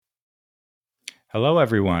Hello,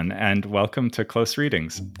 everyone, and welcome to Close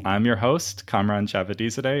Readings. I'm your host, Kamran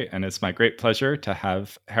Javadizadeh, and it's my great pleasure to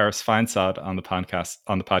have Harris Feinsod on the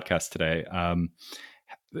podcast today.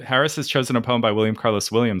 Harris has chosen a poem by William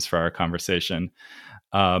Carlos Williams for our conversation,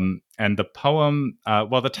 and the poem,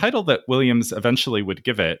 the title that Williams eventually would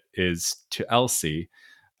give it is "To Elsie,"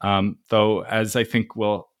 though, as I think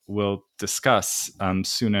we'll discuss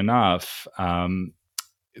soon enough,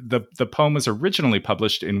 the poem was originally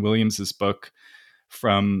published in Williams's book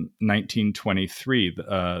from 1923,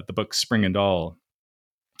 the book Spring and All.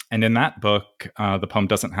 And in that book, the poem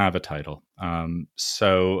doesn't have a title.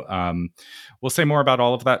 So we'll say more about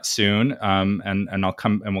all of that soon, and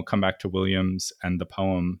we'll come back to Williams and the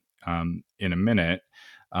poem in a minute.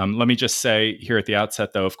 Let me just say here at the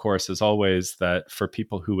outset, though, of course, as always, that for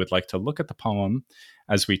people who would like to look at the poem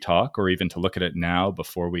as we talk, or even to look at it now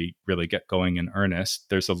before we really get going in earnest,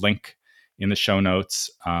 there's a link in the show notes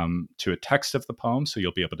to a text of the poem, so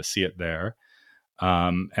you'll be able to see it there.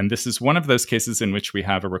 And this is one of those cases in which we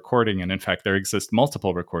have a recording, and in fact, there exist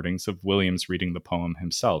multiple recordings of Williams reading the poem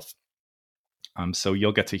himself. So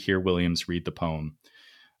you'll get to hear Williams read the poem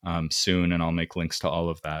soon, and I'll make links to all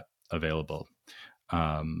of that available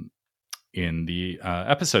in the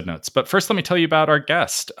episode notes. But first, let me tell you about our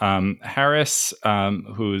guest, Harris,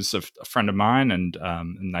 who's a friend of mine and a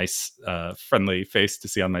nice, friendly face to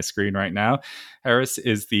see on my screen right now. Harris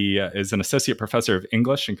is an associate professor of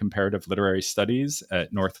English and comparative literary studies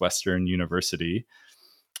at Northwestern University,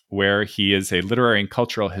 where he is a literary and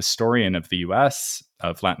cultural historian of the U.S.,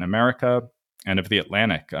 of Latin America, and of the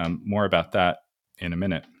Atlantic. More about that in a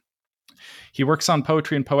minute. He works on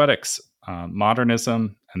poetry and poetics,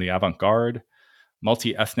 modernism and the avant-garde,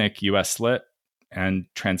 multi-ethnic U.S. lit, and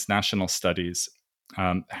transnational studies.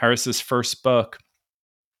 Harris's first book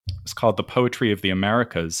is called The Poetry of the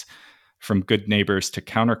Americas, From Good Neighbors to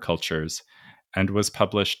Countercultures, and was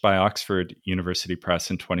published by Oxford University Press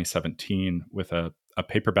in 2017 with a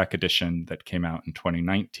paperback edition that came out in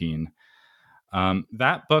 2019.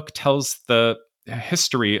 That book tells the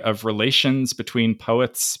history of relations between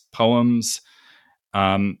poets, poems,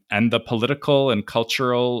 and the political and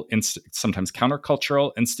cultural, sometimes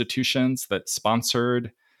countercultural institutions that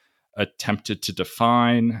sponsored, attempted to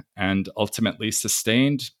define, and ultimately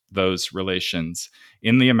sustained those relations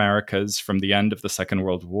in the Americas from the end of the Second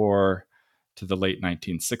World War to the late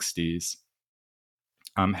 1960s.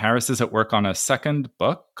 Harris is at work on a second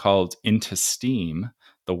book called Into Steam,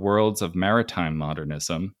 The Worlds of Maritime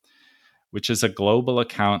Modernism, which is a global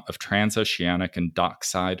account of transoceanic and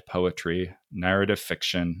dockside poetry, narrative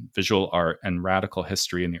fiction, visual art, and radical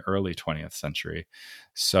history in the early 20th century.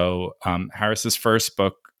 So Harris's first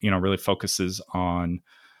book, really focuses on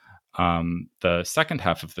the second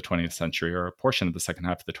half of the 20th century, or a portion of the second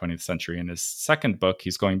half of the 20th century. In his second book,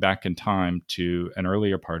 he's going back in time to an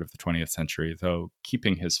earlier part of the 20th century, though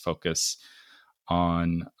keeping his focus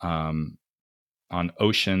on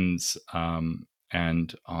oceans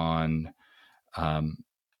and on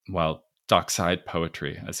dockside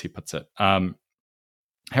poetry, as he puts it.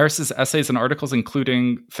 Harris's essays and articles,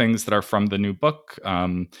 including things that are from the new book,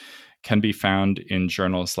 can be found in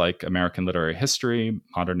journals like American Literary History,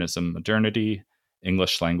 Modernism, Modernity,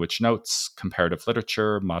 English Language Notes, Comparative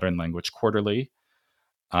Literature, Modern Language Quarterly.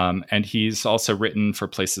 And he's also written for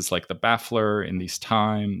places like The Baffler, In These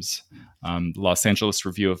Times, the Los Angeles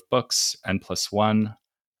Review of Books, N+1,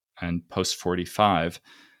 and Post 45.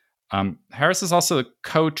 Harris is also a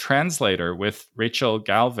co-translator with Rachel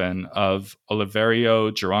Galvin of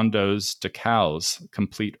Oliverio Girondo's De Cal's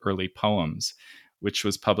Complete Early Poems, which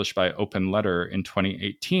was published by Open Letter in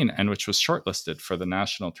 2018 and which was shortlisted for the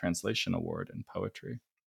National Translation Award in Poetry.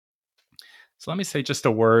 So let me say just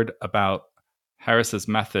a word about Harris's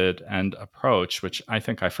method and approach, which I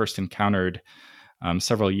think I first encountered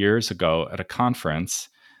several years ago at a conference.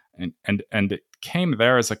 And it came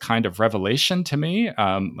there as a kind of revelation to me,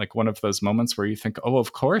 like one of those moments where you think, oh,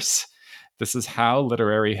 of course, this is how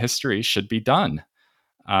literary history should be done.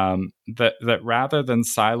 That rather than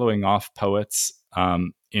siloing off poets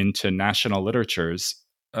into national literatures,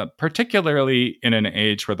 particularly in an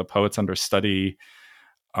age where the poets under study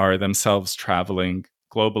are themselves traveling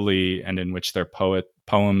globally and in which their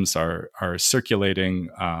poems are circulating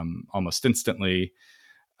almost instantly,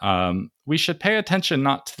 we should pay attention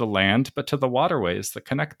not to the land, but to the waterways that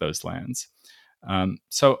connect those lands.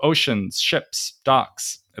 So oceans, ships,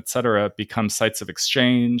 docks, etc., become sites of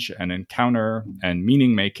exchange and encounter and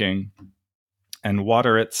meaning-making, and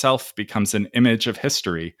water itself becomes an image of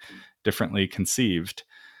history, differently conceived.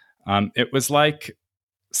 It was like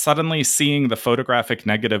suddenly seeing the photographic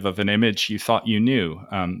negative of an image you thought you knew,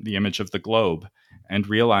 the image of the globe, and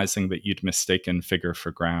realizing that you'd mistaken figure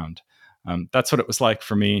for ground. That's what it was like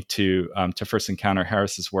for me to first encounter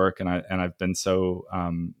Harris's work, and I've been so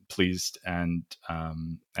pleased and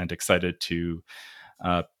excited to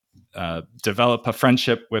develop a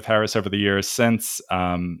friendship with Harris over the years since,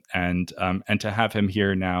 and to have him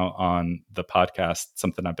here now on the podcast,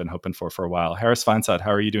 something I've been hoping for a while. Harris Feinsod,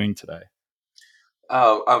 how are you doing today?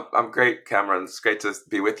 Oh, I'm great, Cameron. It's great to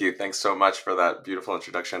be with you. Thanks so much for that beautiful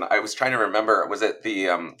introduction. I was trying to remember, was it the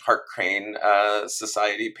Hart Crane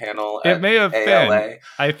Society panel It at may have been. ALA?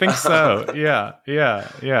 I think so. Yeah.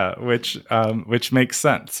 Which makes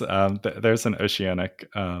sense. There's an oceanic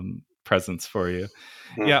presence for you.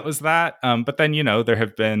 Yeah, it was that. But then, there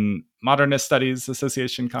have been Modernist Studies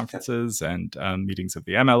Association conferences and meetings of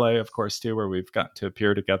the MLA, of course, too, where we've got to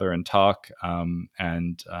appear together and talk,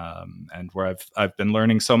 and where I've been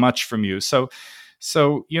learning so much from you. So,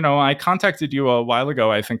 I contacted you a while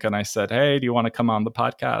ago, I think, and I said, "Hey, do you want to come on the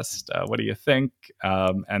podcast? What do you think?"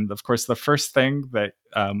 And of course, the first thing that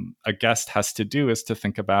a guest has to do is to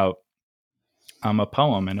think about a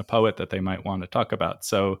poem and a poet that they might want to talk about.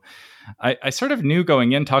 So I sort of knew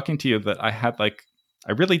going in talking to you that I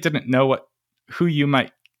really didn't know who you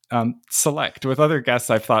might select. With other guests,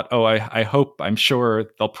 I've thought, oh, I'm sure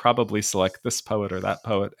they'll probably select this poet or that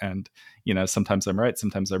poet. And, sometimes I'm right,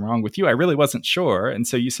 sometimes I'm wrong. With you, I really wasn't sure. And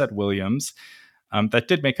so you said Williams. That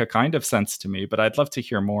did make a kind of sense to me, but I'd love to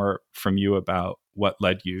hear more from you about what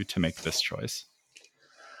led you to make this choice.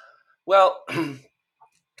 Well,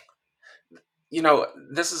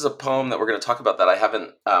 this is a poem that we're going to talk about that I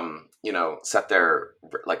haven't, sat there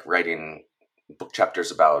like writing book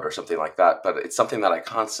chapters about or something like that. But it's something that I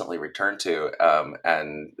constantly return to,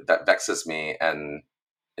 and that vexes me and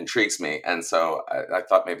intrigues me. And so I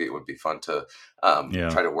thought maybe it would be fun to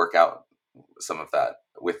try to work out some of that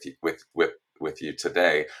with you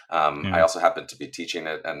today. I also happen to be teaching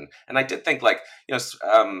it, and I did think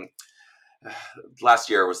last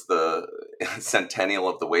year was the centennial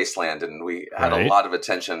of the Wasteland, and we had a lot of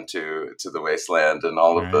attention to the Wasteland and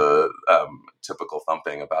all of the typical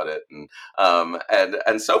thumping about it,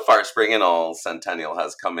 and so far Spring and All Centennial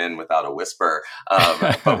has come in without a whisper,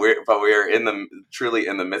 but we're truly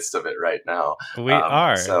in the midst of it right now. We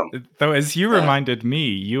are. Though, as you reminded me,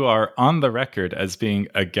 you are on the record as being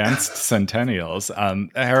against centennials.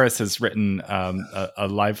 Harris has written a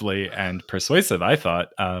lively and persuasive, I thought,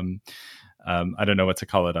 I don't know what to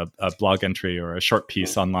call it, a blog entry or a short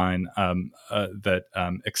piece online that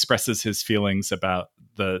expresses his feelings about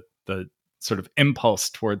the sort of impulse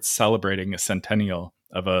towards celebrating a centennial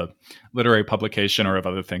of a literary publication, or of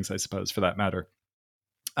other things, I suppose, for that matter.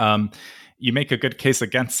 You make a good case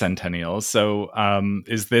against centennials. So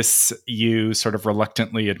is this you sort of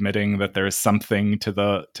reluctantly admitting that there is something to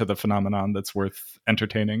the phenomenon that's worth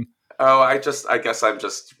entertaining? Oh, I guess I'm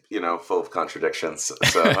just, full of contradictions.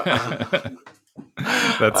 So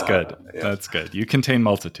that's good. That's good. You contain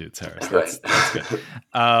multitudes, Harris. That's good.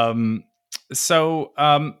 So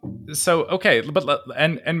okay, but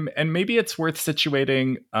and maybe it's worth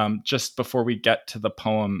situating just before we get to the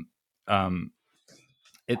poem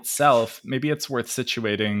itself. Maybe it's worth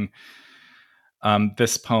situating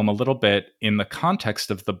this poem a little bit in the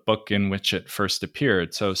context of the book in which it first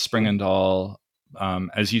appeared. So Spring and All,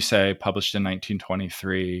 as you say, published in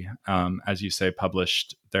 1923, as you say,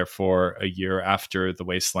 published, therefore, a year after The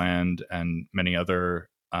Wasteland and many other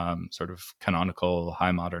sort of canonical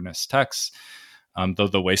high modernist texts, though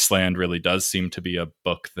The Wasteland really does seem to be a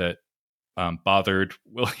book that bothered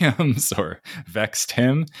Williams or vexed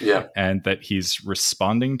him, and that he's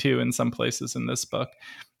responding to in some places in this book.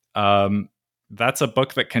 That's a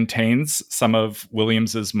book that contains some of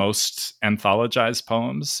Williams's most anthologized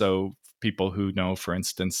poems. So people who know, for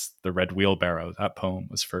instance, The Red Wheelbarrow, that poem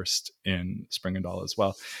was first in Spring and All as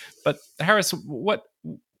well. But Harris, what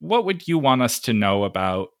would you want us to know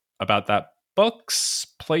about that book's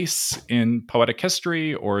place in poetic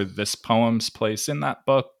history, or this poem's place in that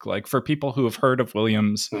book? Like, for people who have heard of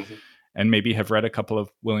Williams and maybe have read a couple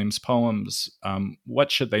of Williams' poems,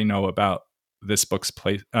 what should they know about this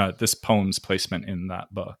poem's placement in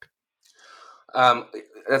that book?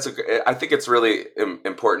 I think it's really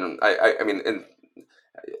important. I mean,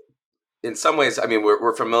 in some ways, I mean,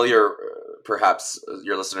 we're familiar. Perhaps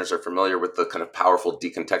your listeners are familiar with the kind of powerful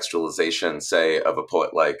decontextualization, say, of a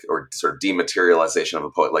poet or sort of dematerialization of a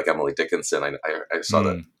poet like Emily Dickinson. I saw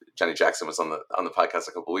that Jenny Jackson was on the podcast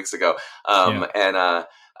a couple of weeks ago, but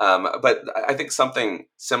I think something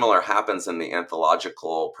similar happens in the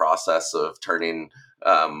anthological process of turning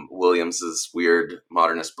Williams's weird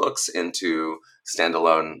modernist books into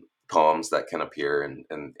standalone poems that can appear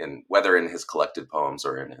in whether in his collected poems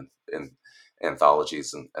or in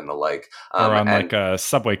anthologies and the like. Or on And like a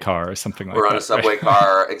subway car or something like or on a that, subway right?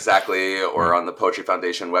 car, exactly, or Right. on the Poetry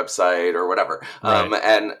Foundation website or whatever.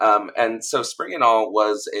 Right. And so Spring and All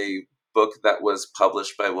was a book that was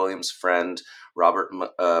published by William's friend Robert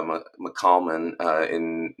McCalman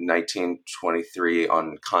in 1923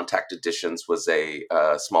 on Contact Editions. Was a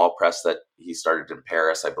small press that he started in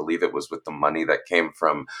Paris. I believe it was with the money that came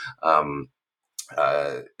from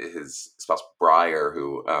his spouse Breyer,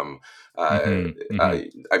 who I mean,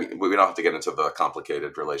 we don't have to get into the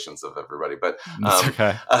complicated relations of everybody, but That's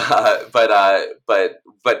okay. I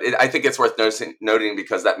think it's worth noting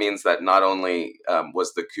because that means that not only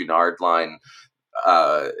was the Cunard line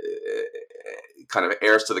uh, kind of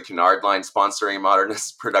heirs to the Cunard line sponsoring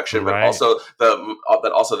modernist production, but Right. also the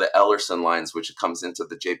Ellerson lines, which comes into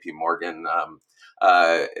the J.P. Morgan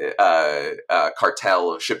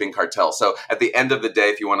cartel, shipping cartel. So at the end of the day,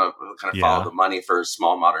 if you want to kind of follow Yeah. the money for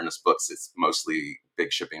small modernist books, it's mostly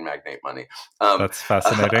big shipping magnate money. Um, That's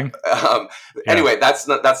fascinating. Yeah. Anyway, that's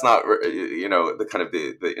not the kind of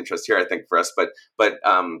the interest here, I think, for us, but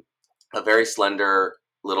a very slender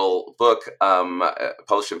little book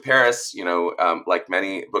published in Paris, like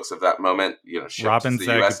many books of that moment, shipped to Robin's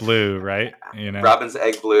the Egg US. Blue, right? Robin's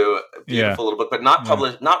Egg Blue, Yeah. beautiful little book, but not Yeah.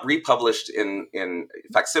 published, not republished in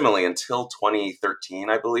facsimile until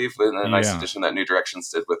 2013, I believe, in a nice Yeah. edition that New Directions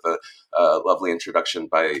did with a lovely introduction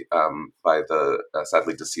by the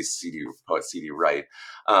sadly deceased poet C.D. Wright.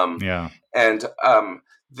 Yeah. And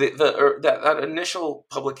that initial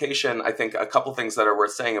publication, I think a couple things that are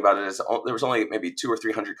worth saying about it is there was only maybe 200 or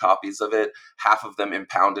 300 copies of it, half of them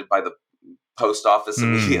impounded by the post office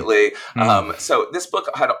immediately. So this book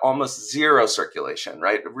had almost zero circulation,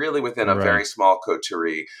 right? Really within a very Right. small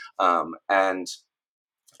coterie. And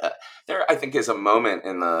there, I think, is a moment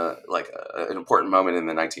in an important moment in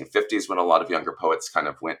the 1950s when a lot of younger poets kind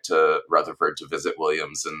of went to Rutherford to visit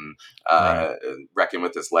Williams and Right. reckon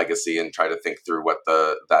with his legacy and try to think through what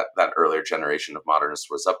that earlier generation of modernists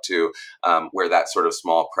was up to, where that sort of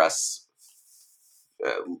small press,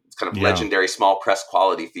 kind of Yeah. legendary small press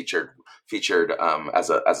quality featured as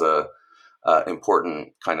a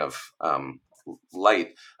important kind of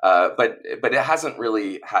light, but it hasn't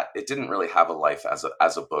really it didn't really have a life as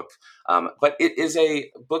a book, but it is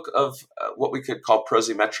a book of what we could call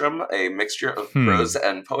prosimetrum, a mixture of prose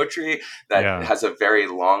and poetry that Yeah. has a very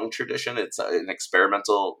long tradition. It's an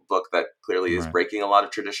experimental book that clearly is Right. breaking a lot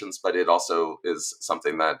of traditions, but it also is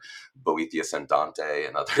something that Boethius and Dante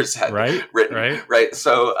and others had Right. written, Right. right?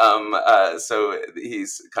 So so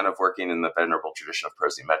he's kind of working in the venerable tradition of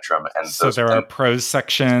prosimetrum, and So those there are and prose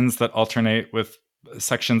sections that alternate with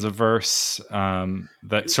sections of verse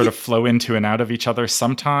that sort of flow into and out of each other,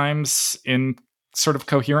 sometimes in sort of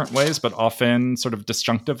coherent ways, but often sort of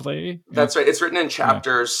disjunctively. Yeah. That's right. It's written in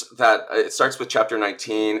chapters that it starts with chapter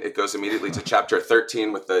 19. It goes immediately to chapter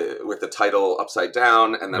 13 with the title upside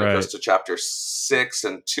down. And then it goes Right. to chapter 6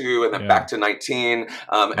 and 2 and then Yeah. back to 19.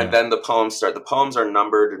 And then the poems start. The poems are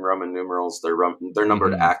numbered in Roman numerals. They're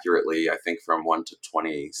numbered accurately, I think, from 1 to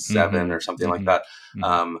 27 or something like that.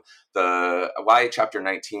 The why chapter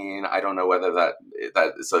 19, I don't know whether that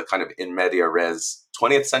is a kind of in media res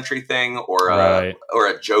 20th century thing or Right.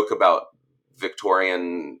 a joke about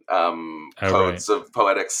Victorian codes Right. of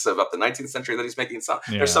poetics about the 19th century that he's making. Yeah.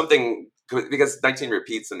 There's something, because 19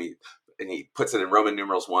 repeats and he puts it in Roman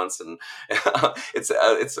numerals once, and it's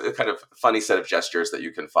a kind of funny set of gestures that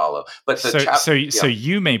you can follow. But so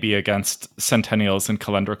you may be against centennials and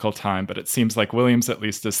calendrical time, but it seems like Williams at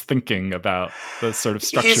least is thinking about the sort of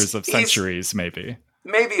structures of centuries, maybe.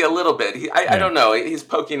 Maybe a little bit. I don't know. He's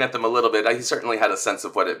poking at them a little bit. He certainly had a sense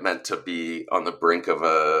of what it meant to be on the brink of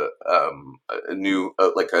a new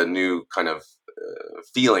kind of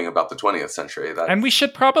feeling about the 20th century. And we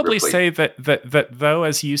should probably say that though,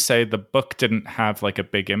 as you say, the book didn't have like a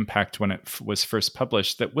big impact when it was first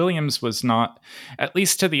published, that Williams was not, at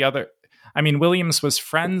least to the other. I mean, Williams was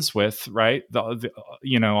friends with, right,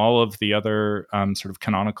 all of the other sort of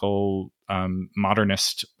canonical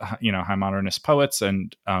modernist, high modernist poets,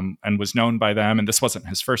 and was known by them. And this wasn't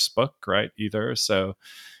his first book, right, either. So,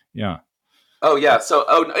 yeah. Oh yeah. So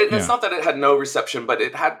it's not that it had no reception, but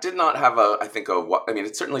it did not have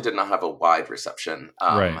it certainly did not have a wide reception.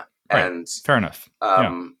 Right. And fair enough.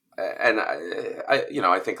 And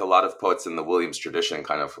I think a lot of poets in the Williams tradition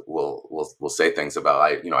kind of will say things about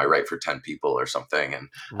I write for 10 people or something, and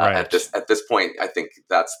at this point I think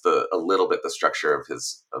that's a little bit the structure of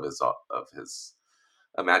his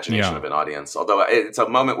imagination of an audience. Although it's a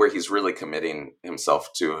moment where he's really committing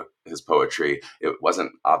himself to his poetry. It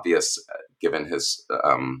wasn't obvious given his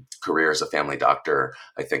career as a family doctor.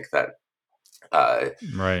 I think that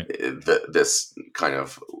Right. This kind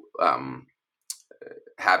of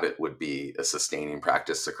habit would be a sustaining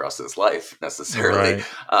practice across his life necessarily.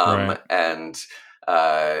 Right. Right. And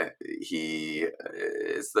he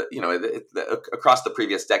is across the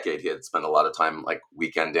previous decade, he had spent a lot of time like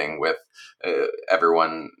weekending with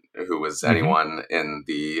everyone who was anyone in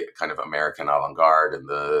the kind of American avant-garde and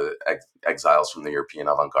the exiles from the European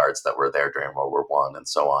avant-gardes that were there during World War I and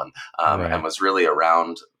so on, and was really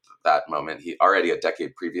around that moment. He already a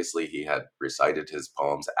decade previously, he had recited his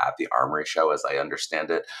poems at the Armory Show, as I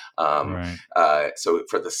understand it. So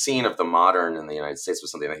for the scene of the modern in the United States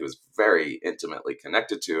was something that he was very intimately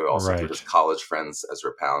connected to, also through his college friends,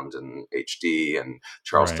 Ezra Pound and HD and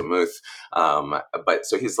Charles DeMuth. But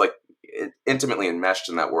so he's like intimately enmeshed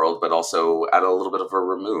in that world, but also at a little bit of a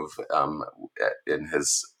remove in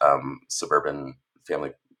his suburban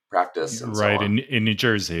family practice, and so on. in New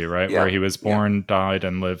Jersey, right, where he was born, died,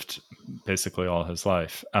 and lived basically all his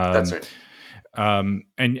life. That's right.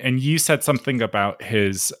 And you said something about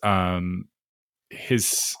his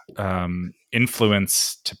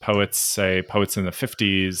influence to poets, say poets in the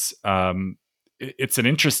 50s. It's an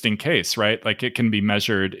interesting case, right? Like it can be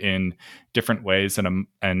measured in different ways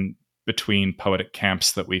and between poetic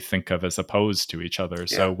camps that we think of as opposed to each other.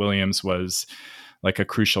 So Williams was like a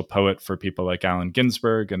crucial poet for people like Allen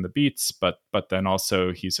Ginsberg and the Beats, but then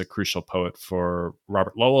also he's a crucial poet for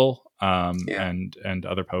Robert Lowell and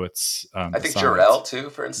other poets. I think Jarrell too,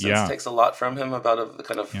 for instance, takes a lot from him about the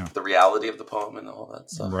kind of the reality of the poem and all that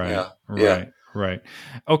stuff. Right.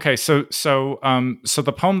 Okay, so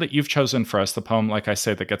the poem that you've chosen for us, the poem, like I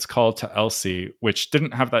say, that gets called to Elsie, which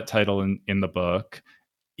didn't have that title in the book.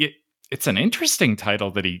 It's an interesting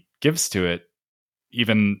title that he gives to it,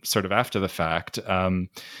 even sort of after the fact, in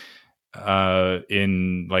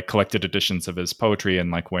like collected editions of his poetry.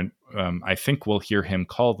 And like when I think we'll hear him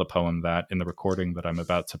call the poem that in the recording that I'm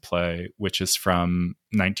about to play, which is from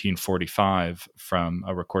 1945, from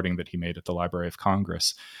a recording that he made at the Library of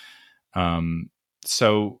Congress.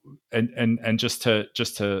 So just to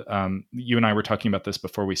you and I were talking about this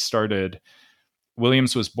before we started.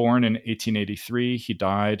 Williams was born in 1883. He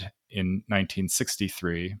died in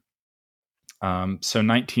 1963. So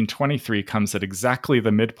 1923 comes at exactly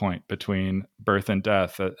the midpoint between birth and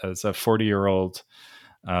death. As a 40-year-old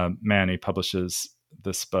man, he publishes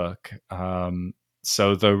this book.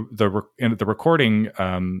 So the recording,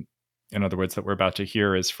 in other words, that we're about to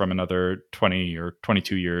hear is from another 20 or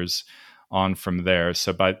 22 years on from there.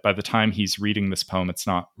 So by the time he's reading this poem, it's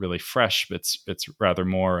not really fresh, but it's rather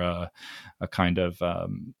more a kind of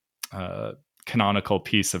canonical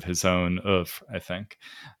piece of his own I think.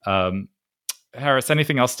 Harris,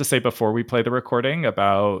 anything else to say before we play the recording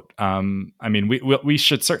about? We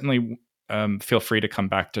should certainly feel free to come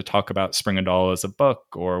back to talk about Spring and All as a book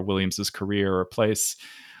or Williams's career or place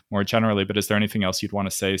more generally. But is there anything else you'd want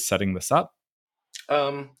to say setting this up?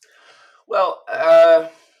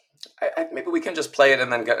 Maybe we can just play it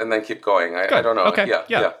and then keep going. I don't know. Okay.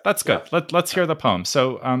 Yeah, that's good. Let's hear the poem.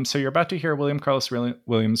 So you're about to hear William Carlos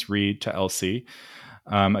Williams read to Elsie.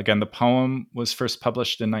 Again, the poem was first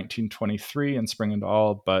published in 1923 in Spring and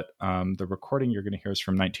All, but the recording you're going to hear is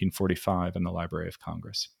from 1945 in the Library of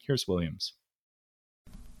Congress. Here's Williams.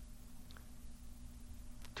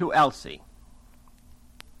 To Elsie.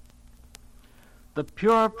 The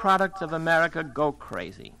pure products of America go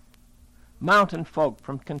crazy. Mountain folk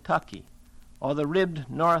from Kentucky, or the ribbed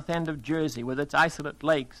north end of Jersey with its isolate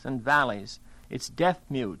lakes and valleys, its deaf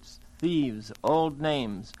mutes, thieves, old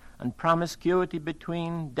names, and promiscuity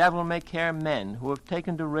between devil-may-care men who have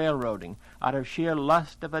taken to railroading out of sheer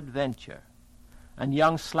lust of adventure, and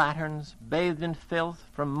young slatterns bathed in filth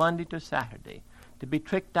from Monday to Saturday, to be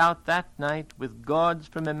tricked out that night with gauds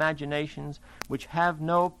from imaginations which have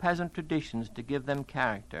no peasant traditions to give them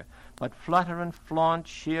character, but flutter and flaunt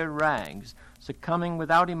sheer rags, succumbing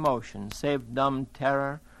without emotion save dumb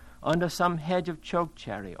terror, under some hedge of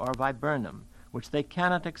chokecherry or viburnum, which they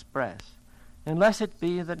cannot express, unless it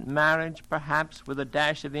be that marriage, perhaps with a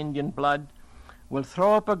dash of Indian blood, will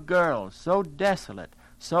throw up a girl so desolate,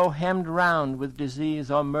 so hemmed round with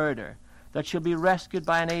disease or murder, that she'll be rescued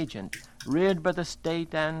by an agent, reared by the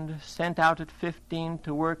state, and sent out at 15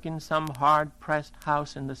 to work in some hard-pressed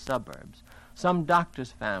house in the suburbs, some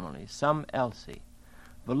doctor's family, some Elsie.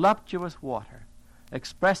 Voluptuous water,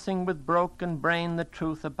 expressing with broken brain the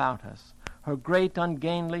truth about us, her great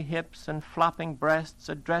ungainly hips and flopping breasts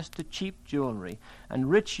addressed to cheap jewelry and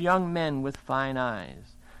rich young men with fine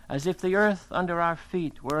eyes, as if the earth under our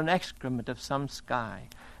feet were an excrement of some sky,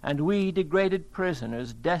 and we degraded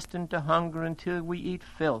prisoners destined to hunger until we eat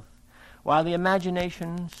filth, while the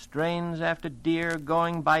imagination strains after deer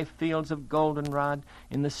going by fields of goldenrod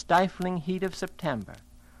in the stifling heat of September.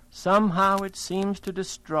 Somehow it seems to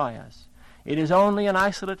destroy us. It is only an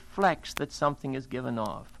isolate flex that something is given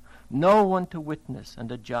off. No one to witness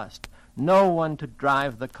and adjust. No one to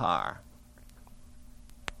drive the car.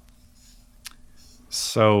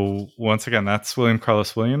 So once again, that's William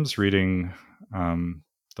Carlos Williams reading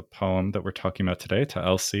the poem that we're talking about today to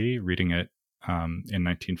Elsie, reading it in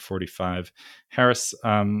 1945. Harris,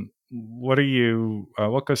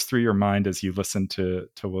 what goes through your mind as you listen to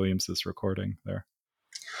Williams's recording there?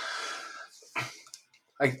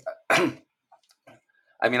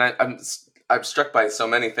 I'm struck by so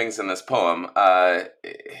many things in this poem,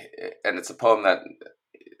 and it's a poem that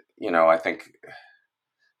I think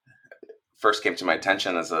first came to my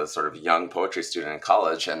attention as a sort of young poetry student in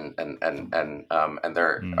college, and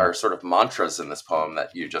there are sort of mantras in this poem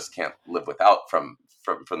that you just can't live without from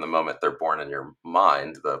the moment they're born in your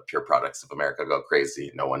mind. The pure products of America go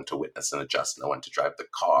crazy. No one to witness and adjust. No one to drive the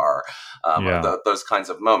car. Those kinds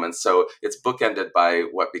of moments. So it's bookended by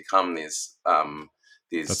what become these.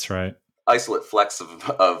 That's right. Isolate flecks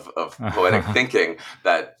of poetic thinking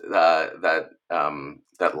that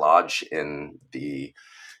lodge in the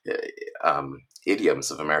idioms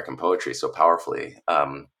of American poetry so powerfully.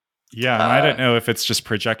 And I don't know if it's just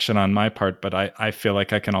projection on my part, but I feel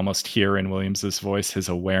like I can almost hear in Williams's voice his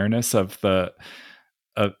awareness of the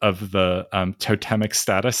totemic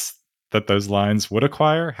status that those lines would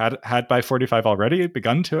acquire, had by 45 already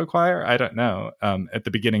begun to acquire. I don't know, at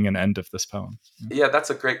the beginning and end of this poem. Yeah, that's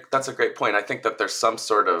a great point. I think that there's some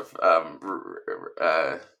sort of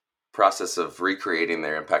process of recreating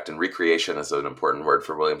their impact, and recreation is an important word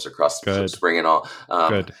for Williams across Spring and All.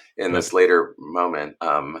 This later moment,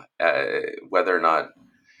 whether or not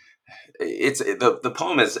it's the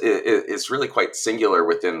poem is really quite singular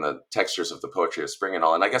within the textures of the poetry of Spring and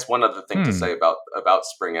All. And I guess one other thing to say about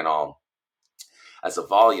Spring and All as a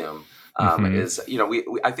volume is,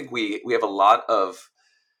 I think we have a lot of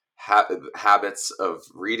habits of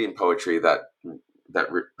reading poetry that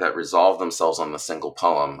resolve themselves on the single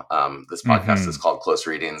poem. This podcast is called Close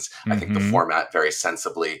Readings. I think the format very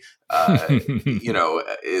sensibly,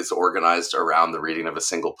 is organized around the reading of a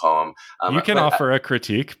single poem. You can offer a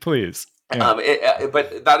critique, please. Yeah.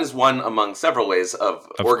 But that is one among several ways of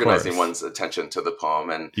organizing one's attention to the poem.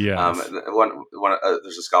 And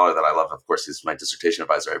there's a scholar that I love, of course, he's my dissertation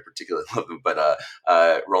advisor. I particularly love him, but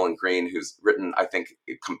Roland Green, who's written, I think,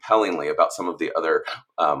 compellingly about some of the other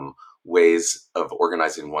ways of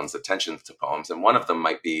organizing one's attention to poems. And one of them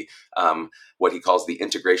might be what he calls the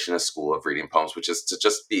integrationist school of reading poems, which is to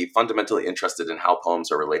just be fundamentally interested in how poems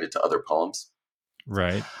are related to other poems.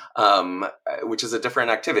 Right. Which is a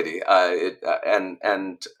different activity.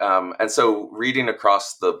 And so reading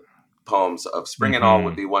across the poems of Spring and All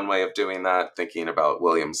would be one way of doing that, thinking about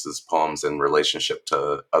Williams's poems in relationship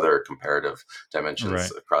to other comparative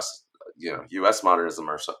dimensions across U.S. modernism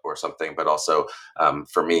or something, but also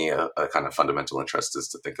for me, a kind of fundamental interest is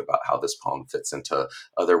to think about how this poem fits into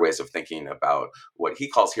other ways of thinking about what he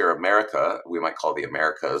calls here America. We might call the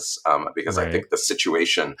Americas, because I think the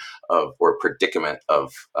situation or predicament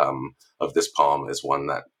of this poem is one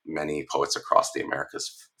that many poets across the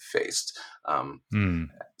Americas faced.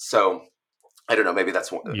 So I don't know, maybe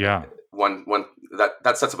that's one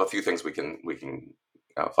that sets up a few things we can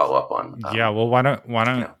follow up on. Well, why don't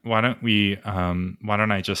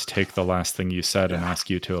I just take the last thing you said and ask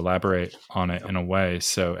you to elaborate on it in a way.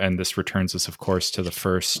 So, and this returns us, of course, to the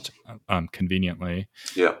first, conveniently,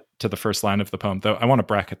 to the first line of the poem. Though I want to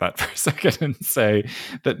bracket that for a second and say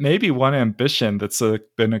that maybe one ambition that's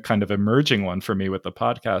been a kind of emerging one for me with the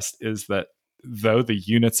podcast is that though the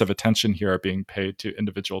units of attention here are being paid to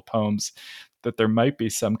individual poems, that there might be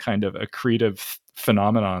some kind of accretive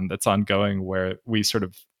phenomenon that's ongoing where we sort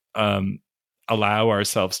of allow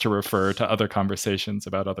ourselves to refer to other conversations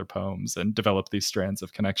about other poems and develop these strands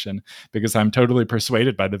of connection, because I'm totally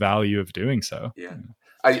persuaded by the value of doing so. Yeah.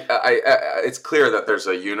 It's clear that there's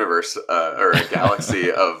a universe or a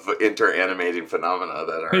galaxy of interanimating phenomena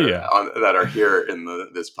that are here in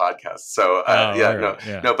this podcast. So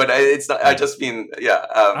no, but it's not. I just mean,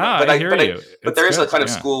 but there is a kind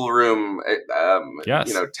of schoolroom,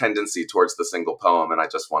 tendency towards the single poem, and I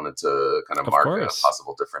just wanted to kind of mark a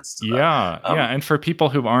possible difference to that. And for people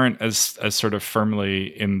who aren't as sort of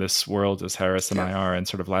firmly in this world as Harris and I are, and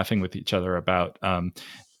sort of laughing with each other about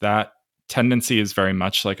that. Tendency is very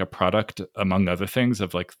much like a product, among other things,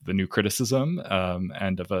 of like the new criticism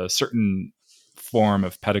and of a certain form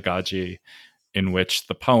of pedagogy in which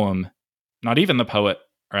the poem, not even the poet,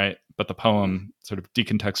 right, the poem sort of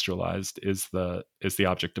decontextualized is the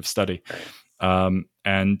object of study. Right.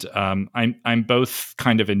 I'm both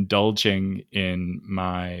kind of indulging in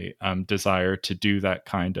my desire to do that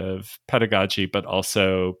kind of pedagogy, but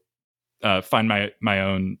also find my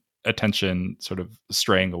own attention sort of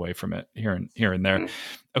straying away from it here and there.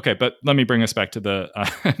 Okay, but let me bring us back to the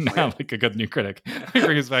like a good new critic. Let me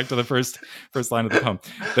bring us back to the first line of the poem.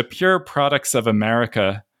 The pure products of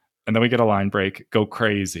America, and then we get a line break, go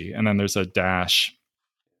crazy, and then there's a dash,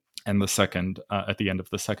 and the second at the end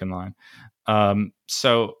of the second line.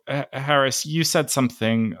 So Harris, you said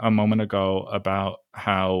something a moment ago about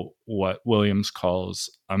how what Williams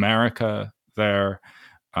calls America there,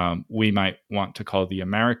 we might want to call the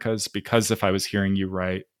Americas, because if I was hearing you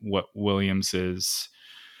right, what Williams is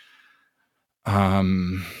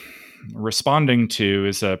responding to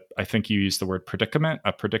is I think you used the word predicament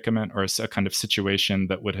or a kind of situation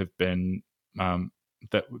that would have been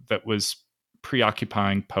that was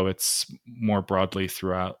preoccupying poets more broadly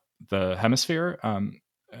throughout the hemisphere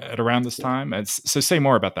at around this time. And so say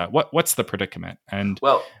more about that. What's the predicament, and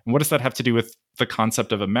what does that have to do with the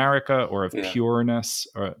concept of America or of pureness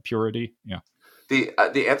or purity? Yeah.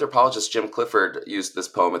 The anthropologist Jim Clifford used this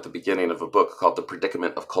poem at the beginning of a book called "The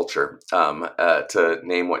Predicament of Culture" to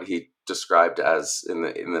name what he described as in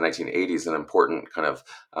the 1980s an important kind of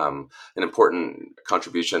an important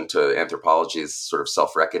contribution to anthropology's sort of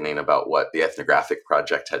self-reckoning about what the ethnographic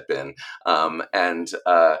project had been, and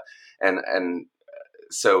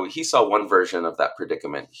so he saw one version of that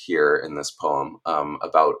predicament here in this poem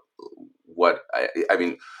about what I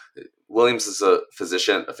mean. Williams is a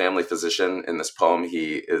physician, a family physician. In this poem,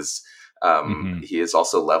 he is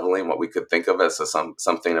also leveling what we could think of as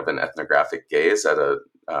something of an ethnographic gaze at a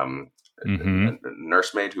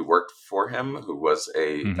nursemaid who worked for him, who was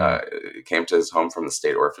came to his home from the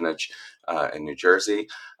state orphanage in New Jersey,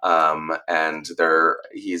 and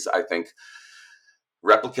he's, I think,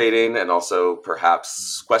 replicating and also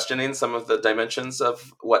perhaps questioning some of the dimensions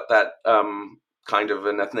of what that kind of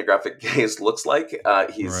an ethnographic gaze looks like.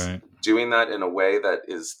 He's doing that in a way that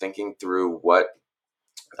is thinking through what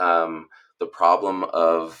the problem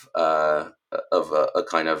of a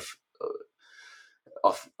kind of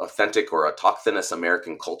authentic or autochthonous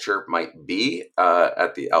American culture might be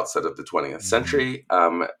at the outset of the 20th century,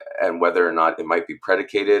 and whether or not it might be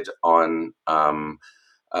predicated on,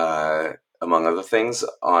 among other things,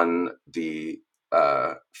 on the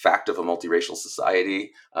fact of a multiracial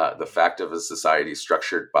society, the fact of a society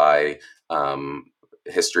structured by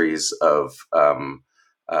histories of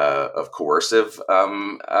coercive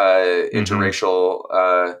interracial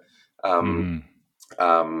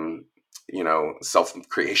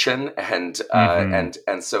self-creation, and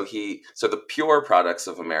so the pure products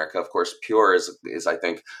of America. Of course, pure is I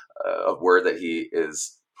think a word that he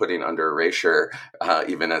is putting under erasure,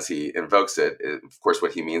 even as he invokes it. Of course,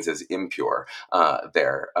 what he means is impure.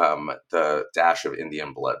 The dash of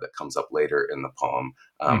Indian blood that comes up later in the poem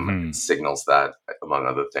signals that, among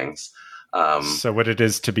other things. So what it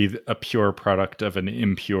is to be a pure product of an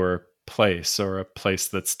impure place, or a place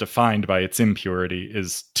that's defined by its impurity,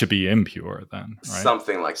 is to be impure, then, right?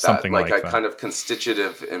 Something like that. Something like a kind of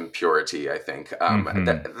constitutive impurity, I think.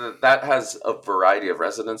 That has a variety of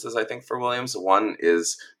resonances, I think, for Williams. One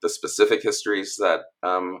is the specific histories that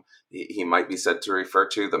he might be said to refer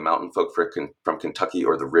to, the mountain folk from Kentucky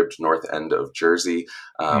or the ribbed north end of Jersey.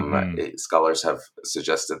 Scholars have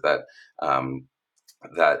suggested that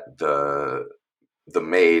the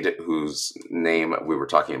maid whose name we were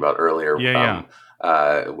talking about earlier, and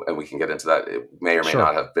we can get into that, it may or may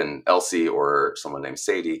not have been Elsie or someone named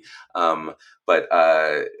Sadie, but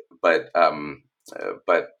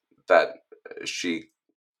that she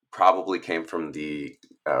probably came from the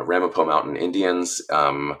Ramapo Mountain Indians,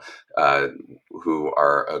 who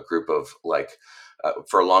are a group of, like,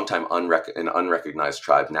 for a long time an unrecognized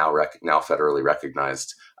tribe, now federally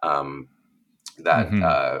recognized,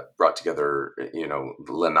 that brought together,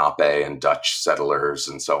 Lenape and Dutch settlers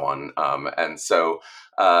and so on.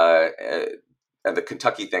 And the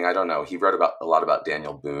Kentucky thing, I don't know. He wrote a lot about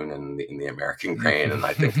Daniel Boone in the American Grain, and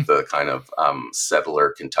I think the kind of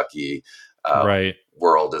settler Kentucky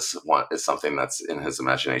world is something that's in his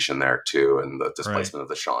imagination there too, and the displacement of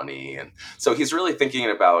the Shawnee. And so he's really thinking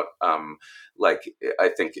about, I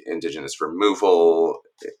think, indigenous removal,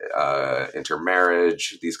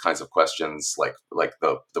 intermarriage, these kinds of questions, like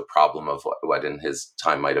the problem of what in his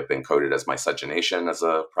time might have been coded as miscegenation as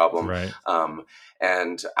a problem.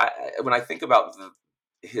 And when I think about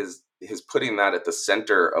his putting that at the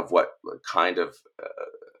center of what kind of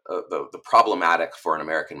the problematic for an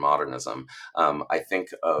American modernism, I think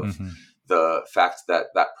of the fact that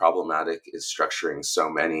that problematic is structuring so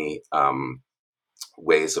many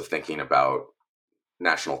ways of thinking about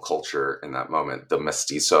national culture in that moment. The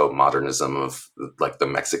mestizo modernism of like the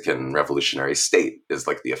Mexican revolutionary state is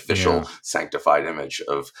like the official sanctified image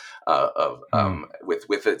of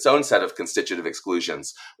with its own set of constitutive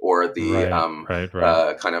exclusions, or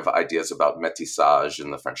the kind of ideas about métissage in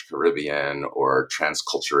the French Caribbean, or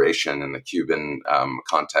transculturation in the Cuban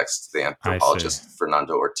context the anthropologist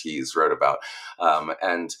Fernando Ortiz wrote about.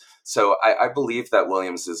 And so I believe that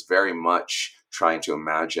Williams is very much trying to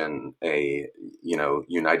imagine a,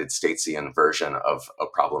 United Statesian version of a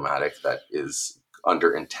problematic that is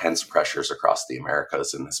under intense pressures across the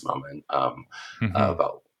Americas in this moment,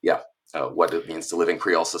 about what it means to live in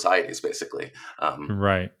Creole societies, basically.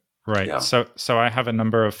 Right. Yeah. So I have a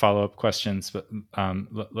number of follow-up questions, but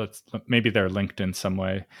maybe they're linked in some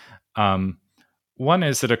way. One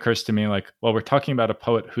is, it occurs to me, like, well, we're talking about a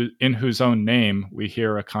poet in whose own name we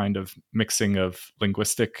hear a kind of mixing of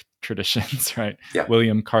linguistic traditions, right? Yeah.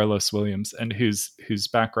 William Carlos Williams, and whose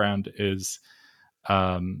background is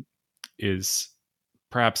perhaps,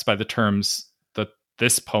 by the terms that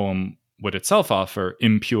this poem would itself offer,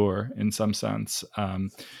 impure in some sense.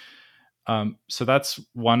 So that's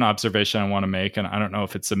one observation I want to make, and I don't know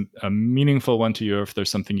if it's a meaningful one to you, or if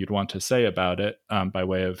there's something you'd want to say about it, by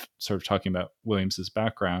way of sort of talking about Williams's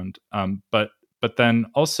background. But then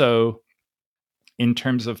also, in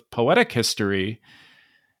terms of poetic history,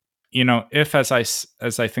 if, as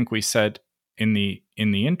I think we said in the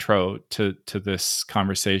intro to this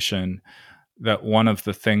conversation, that one of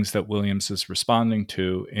the things that Williams is responding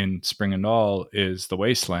to in Spring and All is the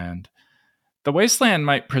wasteland. The wasteland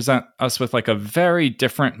might present us with like a very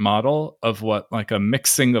different model of what like a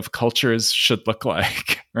mixing of cultures should look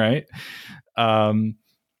like, right? The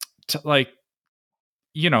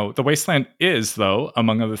wasteland is, though,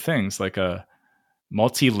 among other things, like a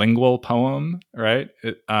multilingual poem, right?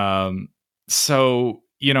 So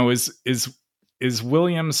is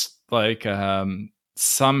Williams like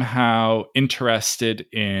somehow interested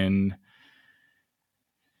in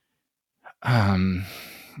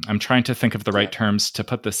I'm trying to think of the right terms to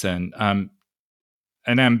put this in. An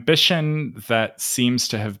ambition that seems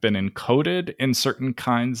to have been encoded in certain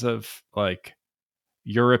kinds of like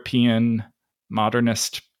European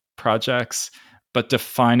modernist projects, but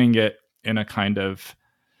defining it in a kind of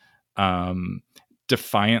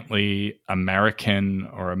defiantly American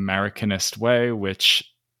or Americanist way, which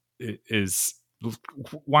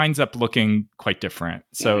winds up looking quite different.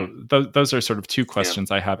 So those are sort of two questions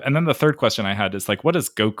I have. And then the third question I had is like, what does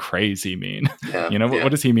go crazy mean? What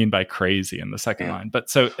does he mean by crazy in the second line? But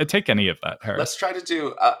so take any of that, Harris. Let's try to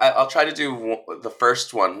do, I'll try to do the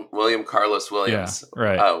first one, William Carlos Williams. Yeah,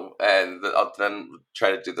 right. And I'll then try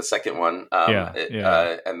to do the second one.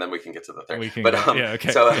 And then we can get to the third.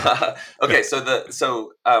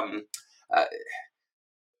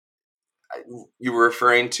 You were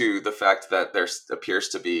referring to the fact that there appears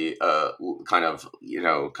to be a kind of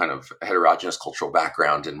heterogeneous cultural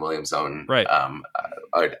background in Williams' own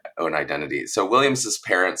own identity. So Williams's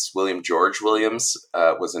parents, William George Williams,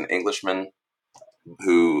 was an Englishman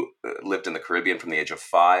who lived in the Caribbean from the age of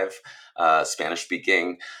 5, Spanish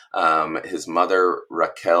speaking. His mother,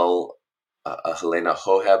 Raquel Helena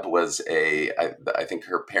Hoheb, was I think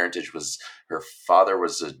her parentage was, her father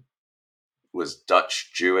was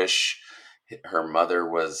Dutch Jewish. Her mother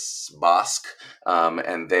was Basque,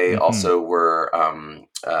 and they also were,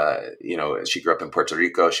 she grew up in Puerto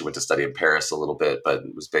Rico. She went to study in Paris a little bit, but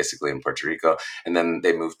was basically in Puerto Rico. And then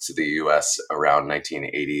they moved to the U.S. around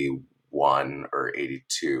 1981 or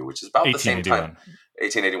 82, which is about the same time.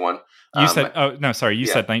 1881. You said, you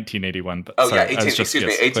said 1981. But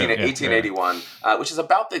 1881, which is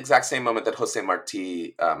about the exact same moment that Jose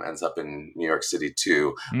Marti ends up in New York City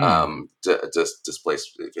too,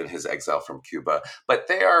 displaced in his exile from Cuba. But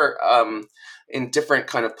they are in different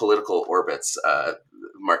kind of political orbits,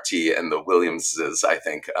 Marti and the Williamses, I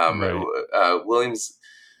think. William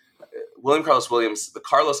Carlos Williams, the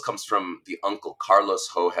Carlos comes from the uncle Carlos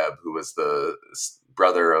Hoheb, who was the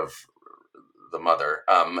brother of the mother,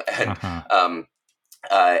 and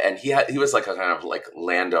he was like a kind of like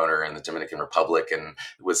landowner in the Dominican Republic, and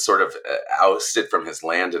was sort of ousted from his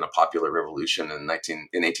land in a popular revolution in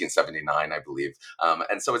 1879, I believe.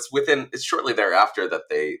 And so it's shortly thereafter that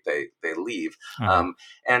they leave. And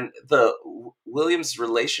the Williams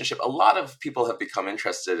relationship, a lot of people have become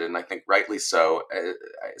interested, and I think rightly so,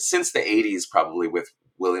 since the 80s, probably, with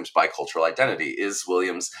Williams' bicultural identity. Is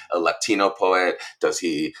Williams a Latino poet? Does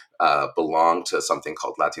he belong to something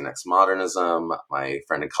called Latinx modernism? My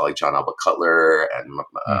friend and colleague John Alba Cutler and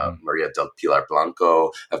Maria del Pilar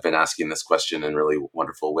Blanco have been asking this question in really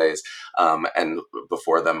wonderful ways. And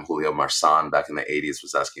before them, Julio Marsan back in the 80s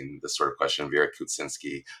was asking this sort of question, Vera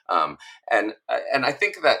Kutsinski. And I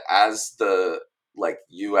think that as the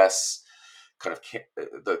U.S.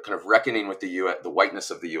 the kind of reckoning with the U.S., the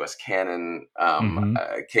whiteness of the U.S. canon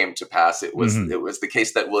came to pass. It was the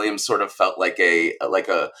case that Williams sort of felt like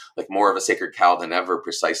more of a sacred cow than ever,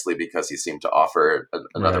 precisely because he seemed to offer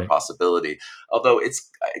another possibility. Although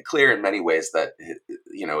it's clear in many ways that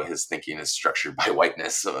his thinking is structured by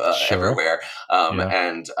whiteness everywhere,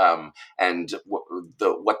 and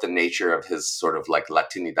what the nature of his sort of like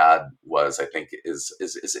Latinidad was, I think,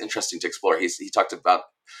 is interesting to explore. He talked about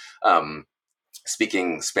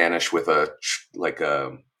speaking Spanish with a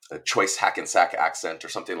choice Hackensack accent or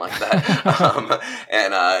something like that.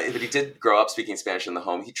 But he did grow up speaking Spanish in the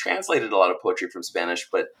home. He translated a lot of poetry from Spanish,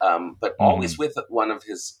 but always with one of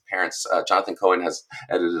his parents. Jonathan Cohen has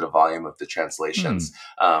edited a volume of the translations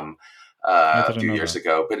a few years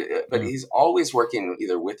ago. But he's always working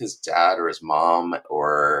either with his dad or his mom,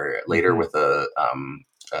 or later with a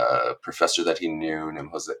professor that he knew named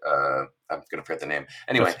Jose. I'm going to forget the name.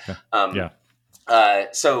 Anyway,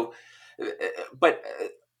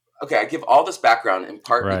 okay, I give all this background in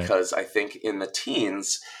part because I think in the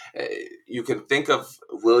teens, you can think of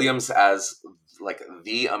Williams as like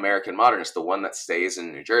the American modernist, the one that stays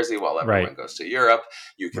in New Jersey while everyone goes to Europe.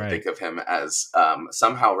 You can think of him as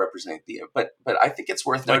somehow representing but I think it's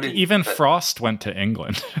worth noting even Frost went to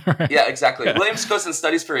England. Yeah, exactly. Williams goes and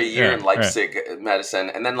studies for a year in Leipzig medicine,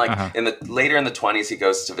 and then later in the 20s he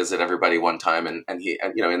goes to visit everybody one time, and he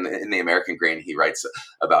in the American Grain he writes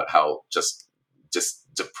about how just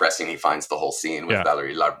depressing he finds the whole scene with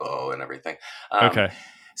Valérie Larbaud and everything.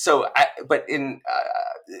 So, I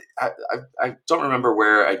don't remember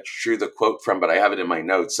where I drew the quote from, but I have it in my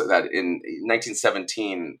notes that in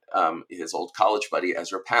 1917, his old college buddy,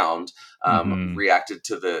 Ezra Pound, reacted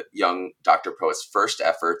to the young Dr. Poet's first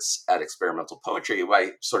efforts at experimental poetry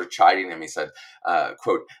by sort of chiding him. He said,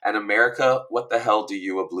 quote, "And America, what the hell do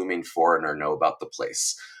you, a blooming foreigner, know about the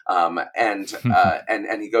place?" And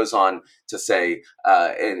he goes on to say,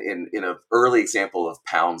 in an early example of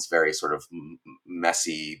Pound's very sort of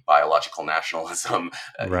messy biological nationalism,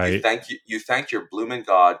 you thank your bloomin'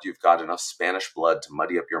 God you've got enough Spanish blood to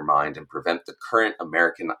muddy up your mind and prevent the current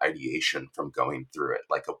American ideation from going through it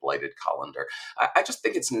like a blighted colander. I just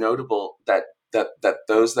think it's notable that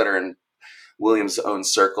those that are in Williams' own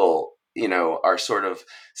circle, are sort of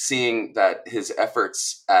seeing that his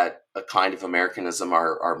efforts at a kind of Americanism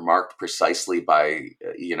are marked precisely by,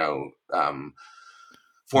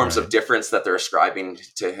 forms of difference that they're ascribing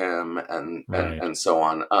to him and so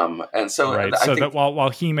on. So I think that while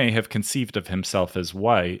he may have conceived of himself as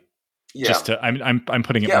white, I'm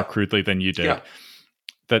putting it more crudely than you did,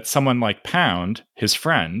 that someone like Pound, his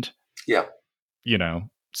friend,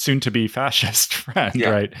 soon to be fascist friend,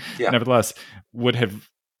 nevertheless, would have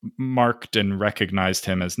marked and recognized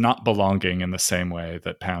him as not belonging in the same way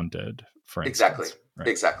that Pound did, for instance.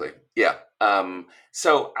 Exactly. Yeah.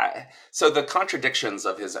 So the contradictions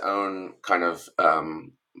of his own kind of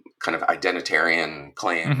identitarian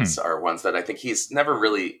claims are ones that I think he never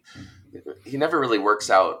really works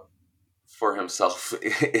out for himself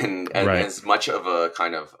in as much of a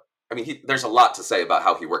kind of. I mean, there's a lot to say about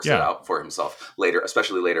how he works it out for himself later,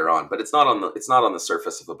 especially later on. But it's not on the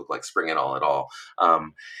surface of a book like Spring and All at all.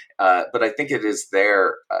 But I think it is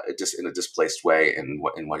there, just in a displaced way in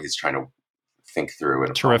what he's trying to think through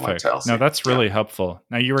in a poem like Elsie. No, that's really helpful.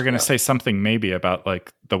 Now, you were going to say something maybe about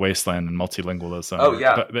like the wasteland and multilingualism. Oh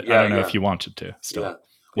yeah, but I don't know if you wanted to still. Yeah.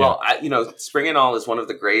 Well, Spring and All is one of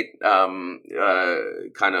the great kind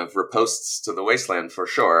of riposts to the wasteland for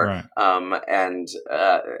sure, and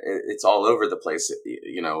it's all over the place.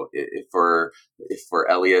 If for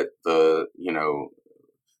Eliot, the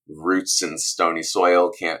roots in stony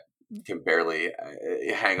soil can barely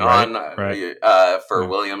hang on. For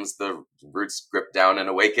Williams, the roots grip down and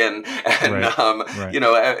awaken, and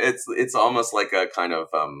it's almost like a kind of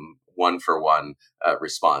one-for-one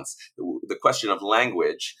response. The question of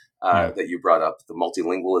language that you brought up, the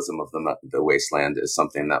multilingualism of the wasteland, is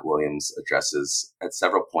something that Williams addresses at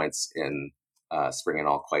several points in Spring and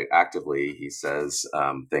All quite actively. He says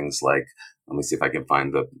things like, let me see if I can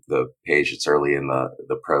find the page. It's early in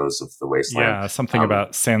the prose of the wasteland. Yeah, something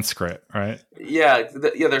about Sanskrit, right? Yeah,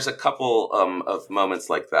 there's a couple of moments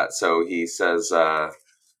like that. So he says,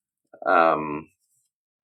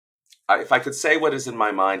 if I could say what is in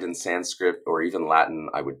my mind in Sanskrit or even Latin,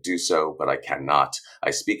 I would do so, but I cannot.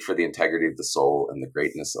 I speak for the integrity of the soul and the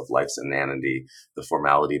greatness of life's inanity, the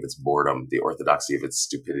formality of its boredom, the orthodoxy of its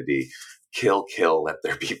stupidity. Kill, kill, let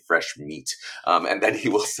there be fresh meat. And then he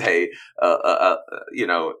will say,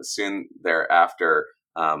 soon thereafter,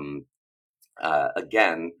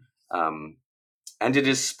 again, and it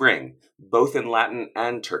is spring, both in Latin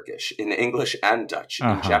and Turkish, in English and Dutch,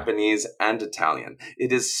 in Japanese and Italian.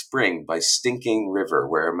 It is spring by stinking river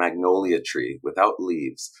where a magnolia tree without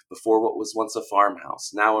leaves, before what was once a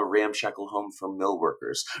farmhouse, now a ramshackle home for mill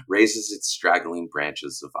workers, raises its straggling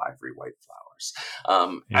branches of ivory white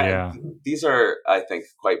flowers. And these are, I think,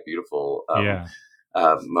 quite beautiful.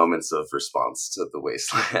 Moments of response to the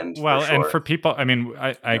wasteland. Well, for sure. And for people, I mean,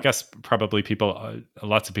 I guess probably people,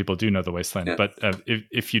 lots of people do know the wasteland, but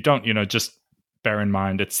if you don't, just bear in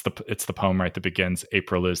mind it's the poem, right, that begins,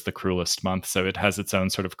 April is the cruelest month, so it has its own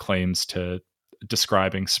sort of claims to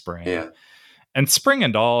describing spring. Yeah. And Spring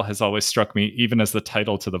and All has always struck me, even as the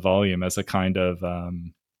title to the volume, as a kind of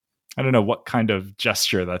I don't know what kind of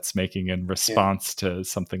gesture that's making in response to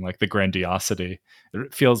something like the grandiosity.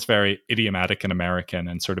 It feels very idiomatic and American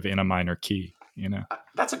and sort of in a minor key,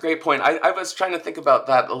 That's a great point. I was trying to think about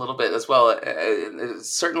that a little bit as well. It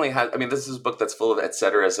certainly has. I mean, this is a book that's full of et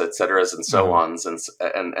ceteras, and so ons,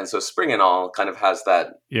 and so Spring and All kind of has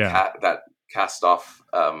that that cast off.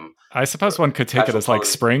 I suppose one could take it as like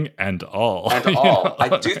spring and all. And all.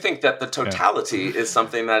 I do think that the totality is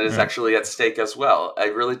something that is actually at stake as well. I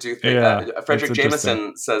really do think Frederick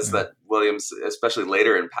Jameson says that Williams, especially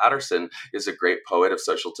later in Patterson, is a great poet of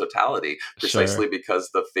social totality, precisely because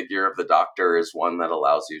the figure of the doctor is one that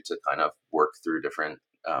allows you to kind of work through different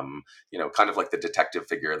kind of like the detective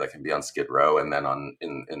figure that can be on Skid Row and then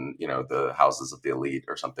in the houses of the elite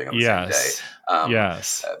or something on the same day.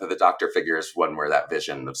 The doctor figure is one where that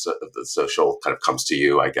vision of the social kind of comes to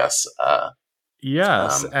you, I guess.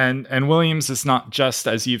 And Williams is not just,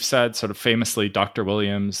 as you've said, sort of famously Dr.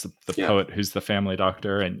 Williams, the poet who's the family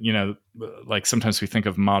doctor. And, like sometimes we think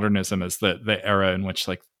of modernism as the era in which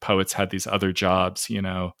like poets had these other jobs,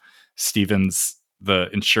 Stevens, the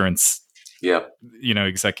insurance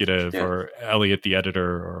executive, or Eliot the editor,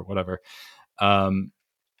 or whatever.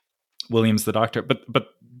 Williams the doctor, but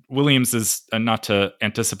Williams is, not to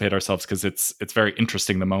anticipate ourselves because it's very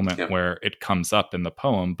interesting the moment where it comes up in the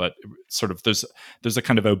poem, but sort of there's a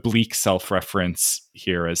kind of oblique self-reference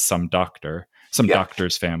here as some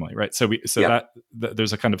doctor's family, right? So that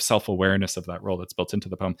there's a kind of self-awareness of that role that's built into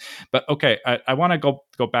the poem. But okay, I want to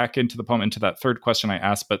go back into the poem, into that third question I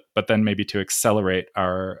asked, but then maybe to accelerate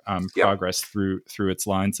our progress through its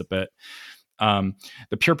lines a bit.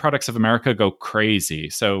 The pure products of America go crazy.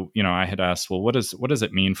 So, I had asked, well, what does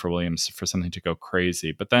it mean for Williams for something to go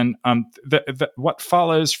crazy? But then what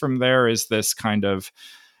follows from there is this kind of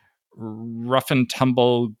rough and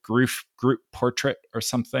tumble group portrait or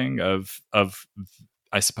something of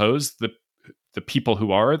I suppose the people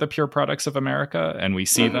who are the pure products of America, and we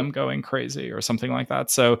see them going crazy or something like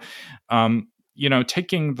that. So,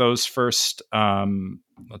 taking those first,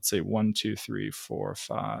 let's say 1, 2, 3, 4,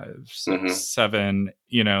 5, 6, 7,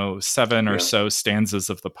 7 or so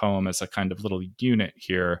stanzas of the poem as a kind of little unit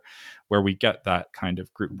here, where we get that kind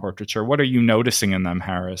of group portraiture. What are you noticing in them,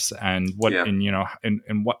 Harris? And what, and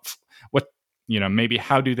what, maybe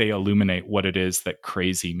how do they illuminate what it is that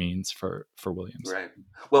crazy means for Williams? Right.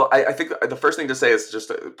 Well, I think the first thing to say is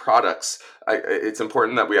just products. It's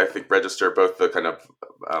important that we, I think, register both the kind of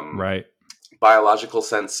biological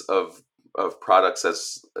sense of products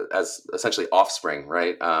as essentially offspring,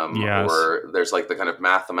 right? Or there's like the kind of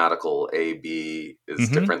mathematical A, B is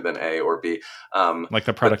different than A or B. Like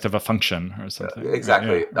the product of a function or something.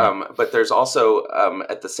 Exactly. But there's also,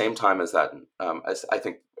 at the same time as that, as I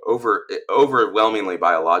think overwhelmingly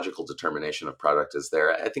biological determination of product is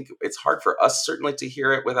there. I think it's hard for us certainly to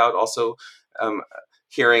hear it without also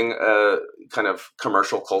hearing a kind of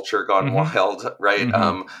commercial culture gone wild, right?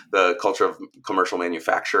 The culture of commercial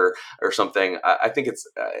manufacture or something. I think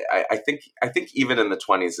I think even in the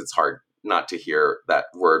 1920s, it's hard not to hear that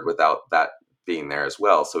word without that being there as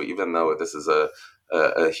well. So even though this is a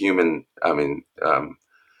human, the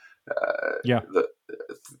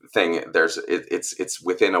thing, it's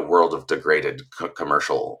within a world of degraded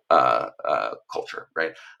commercial culture,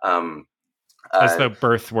 right? As though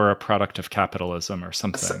birth were a product of capitalism or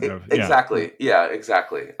something. Exactly. Yeah,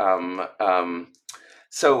 exactly.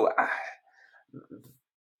 So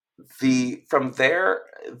from there,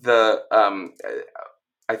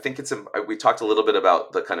 I think we talked a little bit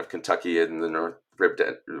about the kind of Kentucky and the ribbed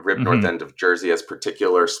north end of Jersey as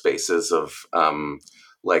particular spaces of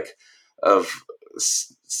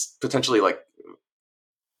potentially like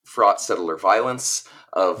fraught settler violence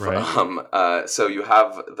of so you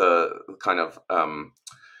have the kind of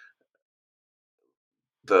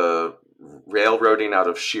the railroading out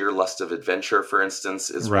of sheer lust of adventure, for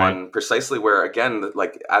instance, is one precisely where, again,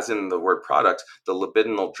 like as in the word product, the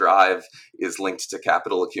libidinal drive is linked to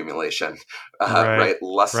capital accumulation, right?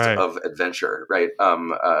 Lust of adventure, right?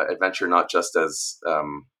 Adventure not just as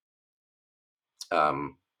the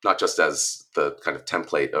kind of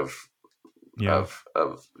template of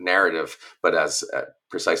narrative, but as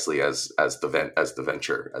precisely as the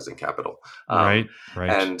venture, as in capital. Right.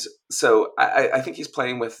 And so I think he's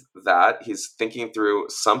playing with that. He's thinking through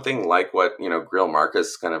something like what Greil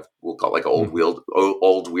Marcus kind of will call like old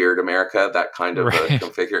weird America, that kind of a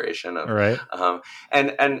configuration of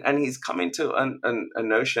and he's coming to a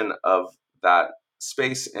notion of that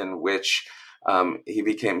space in which he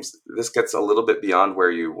became. This gets a little bit beyond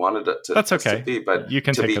where you wanted it to. That's okay. To be, but you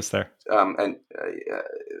can take us there.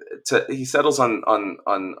 He settles on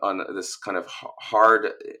this kind of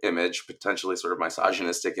hard image, potentially sort of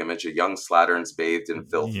misogynistic image, of young slatterns bathed in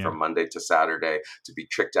filth from Monday to Saturday, to be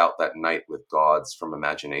tricked out that night with gauds from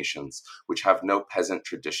imaginations which have no peasant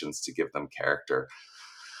traditions to give them character.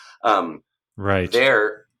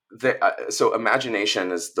 So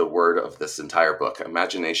imagination is the word of this entire book.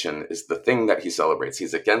 Imagination is the thing that he celebrates.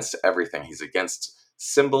 He's against everything. He's against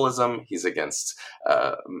symbolism. He's against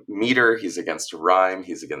meter. He's against rhyme.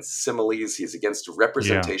 He's against similes. He's against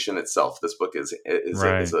representation itself. This book is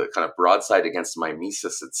a kind of broadside against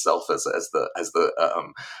mimesis itself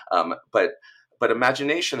but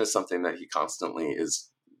imagination is something that he constantly is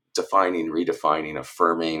defining, redefining,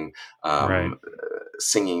 affirming,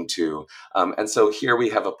 singing to. And so here we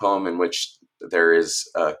have a poem in which there is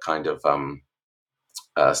a kind of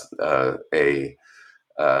a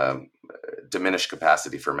diminished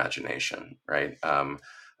capacity for imagination, right?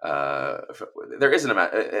 There is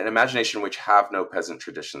an imagination which have no peasant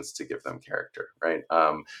traditions to give them character, right?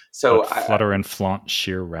 So flutter and flaunt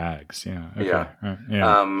sheer rags.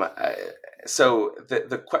 So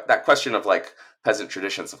that question of like peasant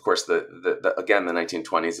traditions, of course, again, the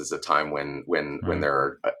 1920s is a time when there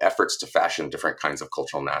are efforts to fashion different kinds of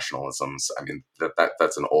cultural nationalisms. I mean,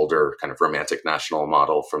 that's an older kind of romantic national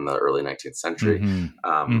model from the early 19th century.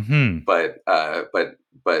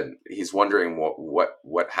 But he's wondering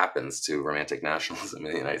what happens to romantic nationalism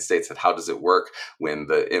in the United States, and how does it work when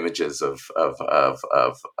the images of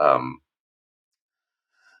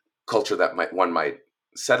culture that one might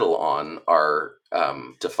settle on are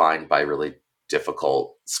defined by really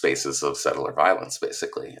difficult spaces of settler violence,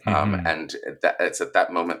 basically. And it's at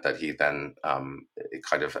that moment that he then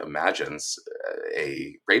kind of imagines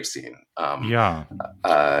a rape scene.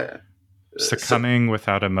 Succumbing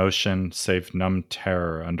without emotion, save numb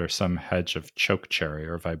terror under some hedge of chokecherry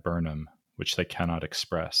or viburnum, which they cannot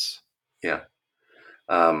express. The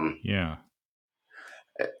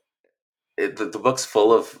book's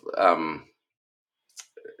full of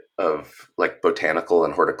like botanical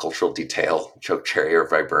and horticultural detail, chokecherry or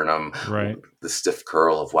viburnum, the stiff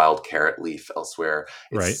curl of wild carrot leaf elsewhere.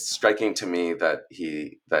 It's striking to me that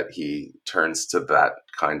he turns to that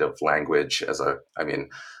kind of language as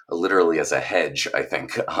literally as a hedge, I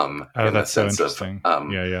think. In the sense so interesting.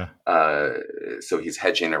 So he's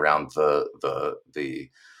hedging around the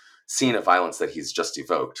scene of violence that he's just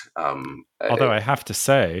evoked. Although I have to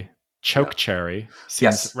say, chokecherry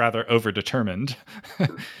seems rather overdetermined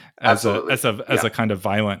as a kind of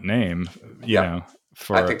violent name, you know.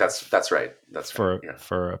 I think that's right. That's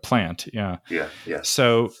for a plant. Yeah.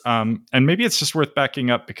 So, and maybe it's just worth backing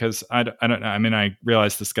up, because I don't know. I mean, I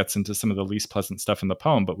realize this gets into some of the least pleasant stuff in the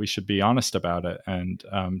poem, but we should be honest about it and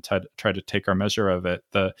try to take our measure of it.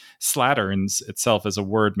 The slatterns itself as a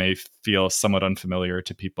word may feel somewhat unfamiliar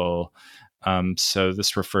to people. So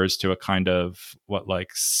this refers to a kind of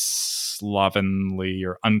slovenly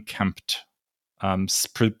or unkempt,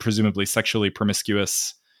 presumably sexually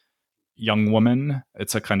promiscuous young woman.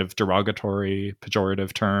 It's a kind of derogatory,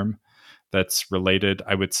 pejorative term that's related,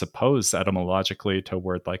 I would suppose, etymologically to a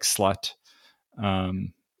word like slut.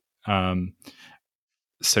 So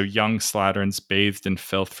young slatterns bathed in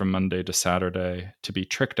filth from Monday to Saturday, to be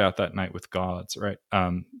tricked out that night with gauds, right?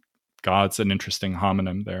 God's an interesting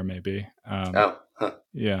homonym there, maybe.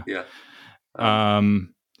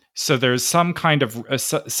 So there's some kind of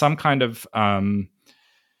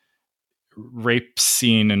rape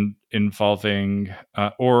scene involving,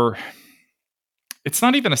 or it's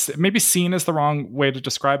not even maybe scene is the wrong way to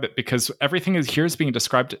describe it, because everything here is being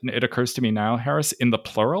described. It occurs to me now, Harris, in the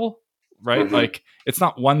plural, right? Like it's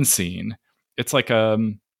not one scene; it's like a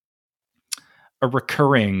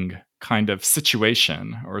recurring kind of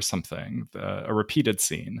situation or something, a repeated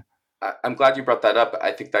scene. I'm glad you brought that up.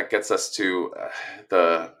 I think that gets us to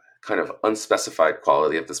the kind of unspecified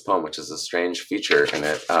quality of this poem, which is a strange feature in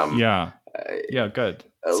it. Yeah, good.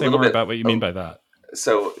 A Say little more bit. about what you mean by that.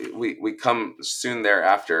 So we come soon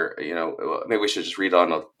thereafter. Maybe we should just read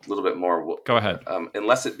on a little bit more. Go ahead.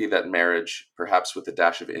 Unless it be that marriage, perhaps with a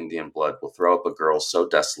dash of Indian blood, will throw up a girl so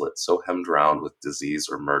desolate, so hemmed round with disease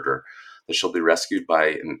or murder, that she'll be rescued by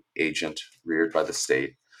an agent reared by the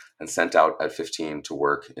state and sent out at 15 to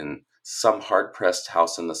work in some hard-pressed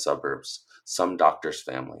house in the suburbs, some doctor's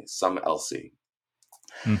family, some Elsie.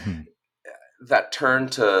 Mm-hmm. That turn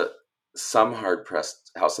to some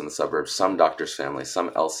hard-pressed house in the suburbs, some doctor's family,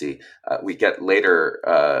 some Elsie. We get later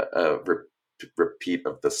a repeat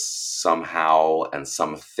of the somehow and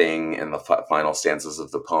something in the final stanzas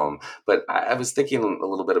of the poem. But I was thinking a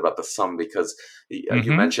little bit about the some because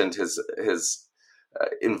you mentioned his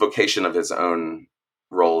invocation of his own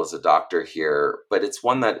role as a doctor here, but it's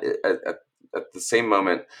one that at the same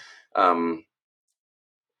moment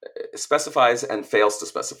specifies and fails to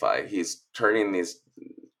specify. He's turning these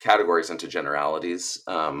categories into generalities.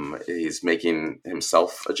 He's making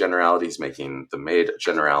himself a generality. He's making the maid a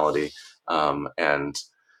generality. And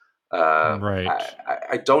right.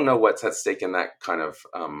 I don't know what's at stake in that kind of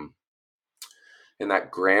in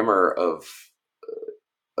that grammar of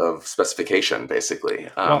specification, basically.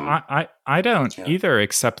 Well, I don't either,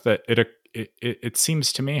 except that it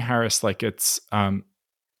seems to me, Harris, like it's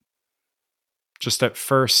just at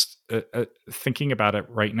first thinking about it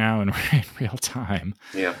right now in real time.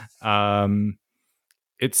 Yeah.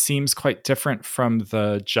 It seems quite different from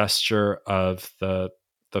the gesture of the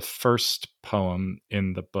first poem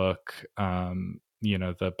in the book.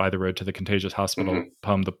 The By the Road to the Contagious Hospital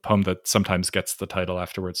poem, the poem that sometimes gets the title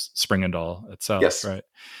afterwards, Springendall itself, yes. right?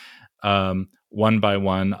 One by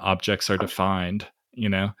one, objects are defined,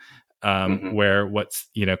 where what's,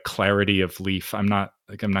 clarity of leaf. I'm not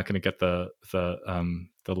going to get the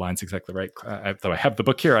lines exactly right. Though I have the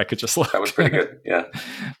book here, I could just look. That was pretty good. Yeah.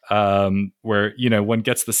 Where, one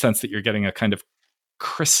gets the sense that you're getting a kind of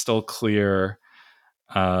crystal clear,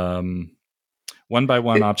 one by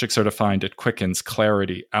one, objects are defined. It quickens,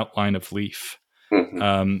 clarity, outline of leaf,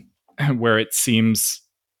 where it seems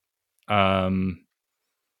like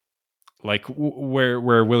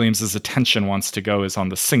where Williams's attention wants to go is on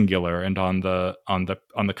the singular and on the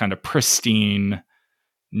kind of pristine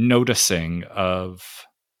noticing of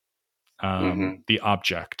the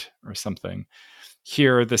object or something.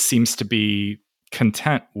 Here, this seems to be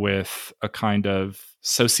content with a kind of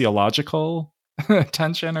sociological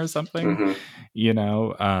tension or something,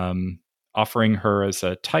 offering her as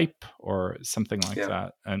a type or something like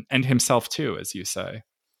that, and himself too, as you say.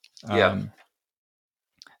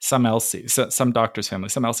 Some Elsie, some doctor's family,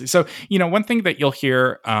 some Elsie. So, one thing that you'll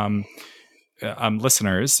hear,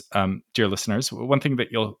 listeners, dear listeners,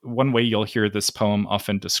 one way you'll hear this poem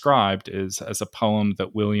often described is as a poem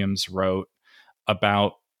that Williams wrote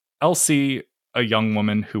about Elsie, a young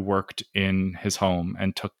woman who worked in his home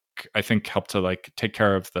and helped to take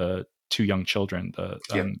care of the two young children,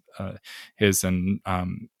 his and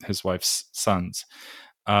his wife's sons.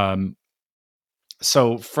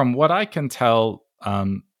 So from what I can tell,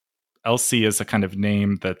 Elsie is a kind of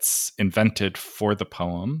name that's invented for the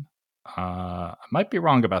poem. I might be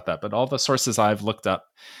wrong about that, but all the sources I've looked up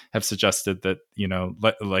have suggested that,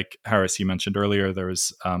 like Harris, you mentioned earlier, there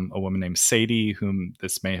was a woman named Sadie whom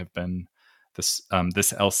this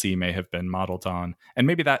Elsie may have been modeled on. And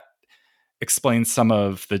maybe that explains some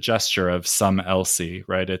of the gesture of some Elsie,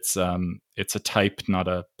 right? It's a type, not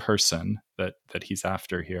a person that he's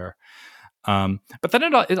after here. But then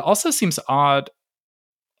it also seems odd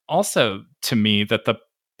also to me that the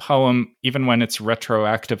poem, even when it's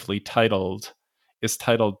retroactively titled, is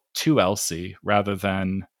titled to Elsie rather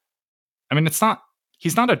than,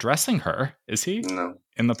 he's not addressing her, is he? No.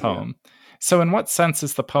 In the poem. Yeah. So in what sense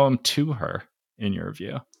is the poem to her, in your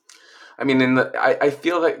view? I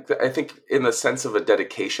think in the sense of a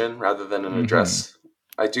dedication rather than an address.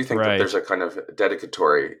 I do think that there's a kind of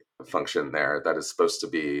dedicatory function there that is supposed to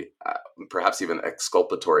be perhaps even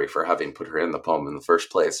exculpatory for having put her in the poem in the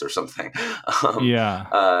first place or something. That's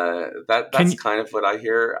kind of what I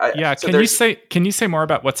hear. Can you say more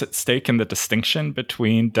about what's at stake in the distinction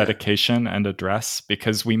between dedication and address?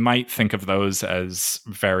 Because we might think of those as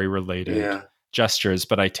very related gestures,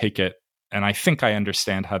 but I take it, and I think I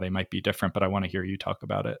understand how they might be different, but I want to hear you talk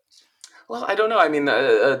about it. Well, I don't know.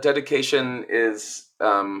 A dedication is,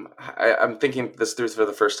 I'm thinking this through for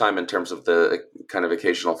the first time in terms of the kind of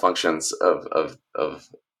occasional functions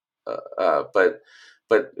but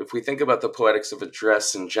but if we think about the poetics of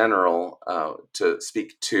address in general, to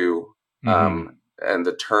speak to, and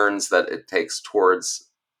the turns that it takes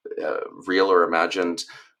towards real or imagined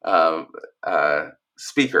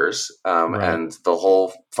speakers, and the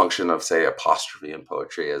whole function of, say, apostrophe in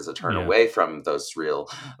poetry as a turn away from those real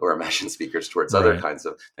or imagined speakers towards other kinds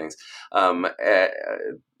of things.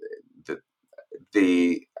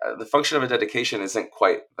 The function of a dedication isn't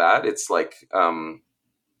quite that. It's like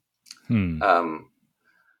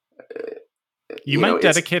you might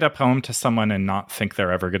dedicate a poem to someone and not think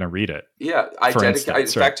they're ever going to read it. Yeah, in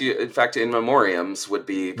fact, in memoriams would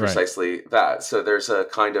be precisely that. So there's a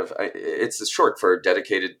kind of it's a short for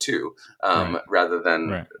dedicated to, rather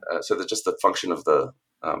than so that's just the function of the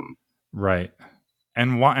right.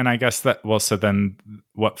 And I guess that, well, so then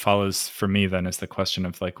what follows for me then is the question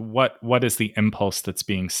of like, what is the impulse that's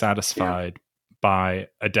being satisfied by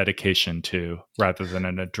a dedication to, rather than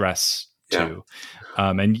an address to?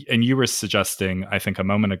 And you were suggesting, I think a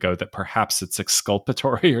moment ago, that perhaps it's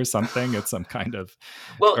exculpatory or something. It's some kind of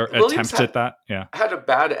attempt at that. Yeah. Had a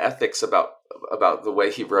bad ethics about the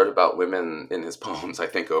way he wrote about women in his poems, I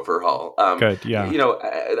think, overall. Good, yeah.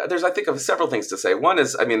 There's, I think, of several things to say. One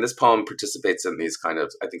is, I mean, this poem participates in these kind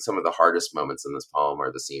of, I think some of the hardest moments in this poem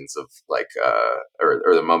are the scenes of like,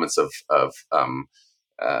 or the moments of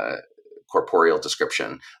corporeal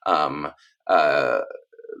description.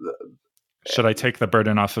 Should I take the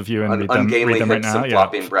burden off of you and read them right now? And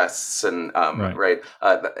flopping breasts and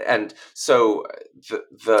and so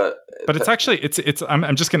but it's actually it's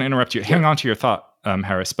I'm just going to interrupt you. Hang on to your thought,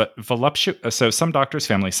 Harris. But voluptuous. So some doctor's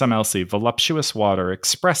family, some Elsie, voluptuous water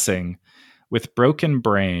expressing with broken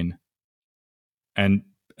brain, and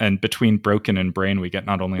between broken and brain we get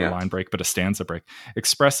not only a line break but a stanza break.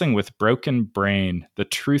 Expressing with broken brain the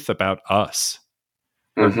truth about us,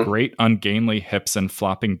 her great ungainly hips and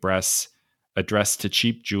flopping breasts, addressed to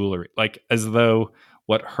cheap jewelry, like as though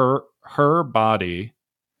what her body,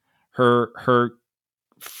 her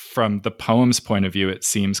from the poem's point of view, it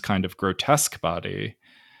seems kind of grotesque body,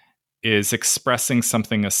 is expressing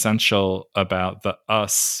something essential about the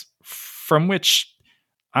us, from which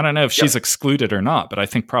I don't know if she's excluded or not, but I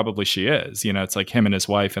think probably she is. It's like him and his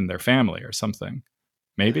wife and their family or something.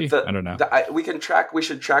 Maybe I don't know. We should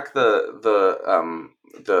track the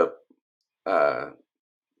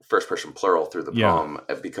first person plural through the poem,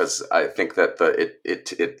 because I think that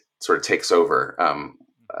it sort of takes over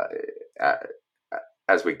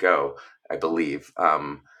as we go, I believe.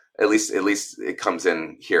 At least it comes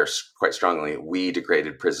in here quite strongly. We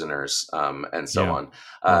degraded prisoners, and so on.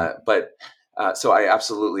 But so I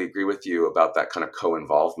absolutely agree with you about that kind of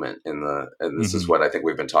co-involvement and this is what I think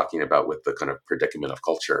we've been talking about with the kind of predicament of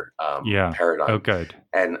culture paradigm. Oh, good.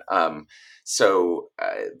 And so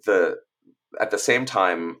at the same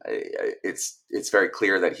time, it's very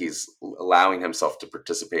clear that he's allowing himself to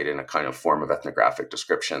participate in a kind of form of ethnographic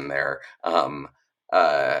description there, and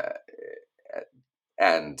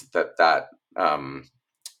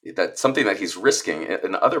that's something that he's risking.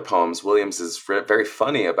 In other poems, Williams is very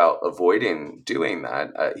funny about avoiding doing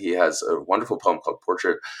that. He has a wonderful poem called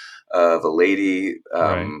 "Portrait of a Lady,"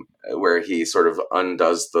 where he sort of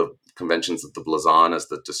undoes the conventions of the blazon as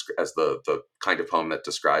the kind of poem that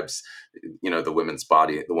describes, the woman's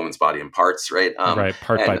body in parts, right?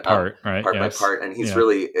 Part by part, right? Part by part, and he's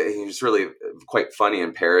really quite funny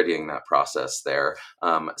in parodying that process there.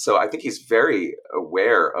 So I think he's very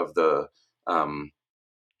aware of the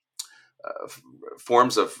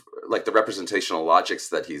forms of like the representational logics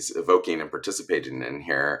that he's evoking and participating in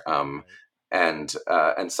here, and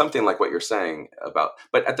something like what you're saying about.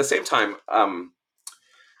 But at the same time,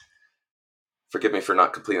 forgive me for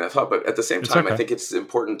not completing that thought. But at the same time, I think it's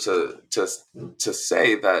important to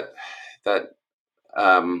say that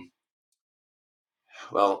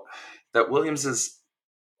Williams is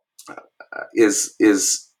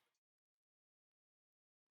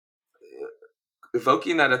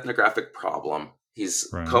evoking that ethnographic problem. He's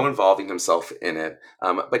co-involving himself in it,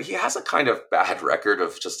 but he has a kind of bad record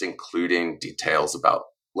of just including details about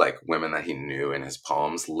like women that he knew in his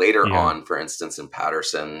poems. Later on, for instance, in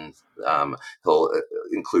Patterson, he'll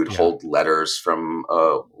include whole letters from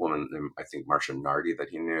a woman, I think Marcia Nardi, that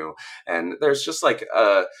he knew. And there's just like,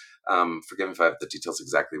 forgive me if I have the details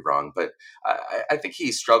exactly wrong, but I think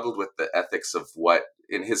he struggled with the ethics of what,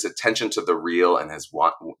 in his attention to the real and his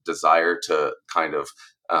desire to kind of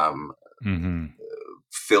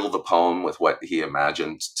fill the poem with what he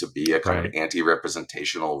imagined to be a kind of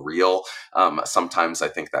anti-representational real. Sometimes I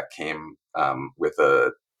think that came with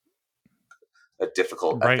a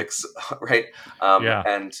difficult ethics, right?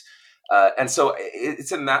 And And so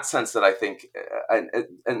it's in that sense that I think,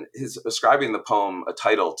 and his ascribing the poem a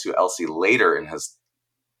title to Elsie later in his,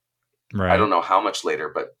 I don't know how much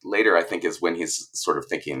later, but later I think is when he's sort of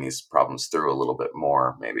thinking these problems through a little bit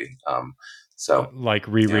more, maybe. So like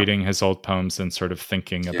rereading his old poems and sort of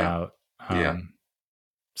thinking about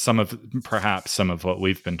perhaps some of what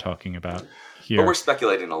we've been talking about here. But we're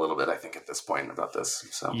speculating a little bit, I think, at this point about this.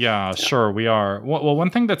 So sure, we are. Well, one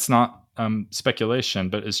thing that's not speculation,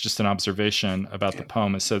 but is just an observation about the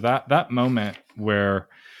poem is so that moment where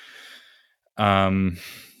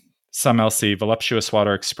some Elsie, voluptuous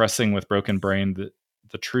water expressing with broken brain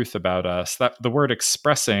the truth about us, that the word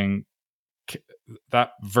expressing,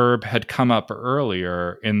 that verb had come up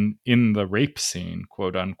earlier in the rape scene,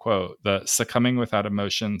 quote unquote, the succumbing without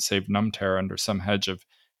emotion save numb terror under some hedge of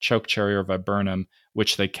chokecherry or viburnum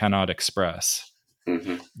which they cannot express.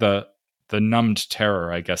 Mm-hmm. The numbed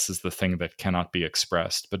terror, I guess, is the thing that cannot be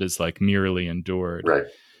expressed but is like merely endured, right?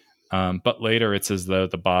 But later it's as though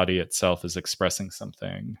the body itself is expressing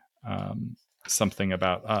something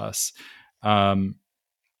about us.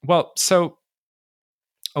 Well, so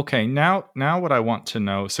okay, now what I want to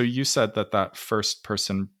know, so you said that first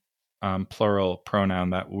person plural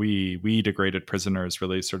pronoun, that we degraded prisoners,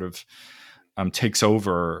 really sort of takes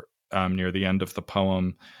over near the end of the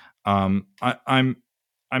poem. I'm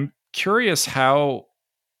curious how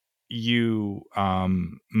you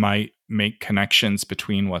might make connections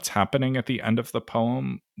between what's happening at the end of the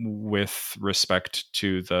poem with respect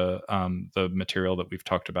to the material that we've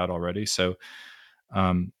talked about already. So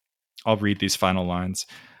I'll read these final lines.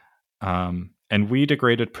 And we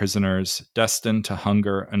degraded prisoners, destined to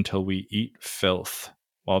hunger until we eat filth,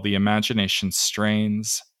 while the imagination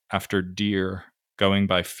strains after deer going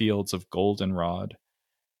by fields of goldenrod.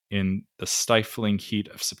 In the stifling heat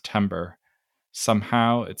of September,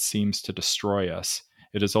 somehow it seems to destroy us.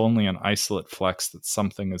 It is only an isolate flex that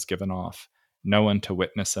something is given off. No one to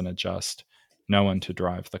witness and adjust. No one to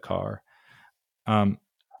drive the car. I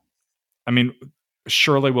mean,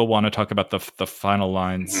 surely we'll want to talk about the final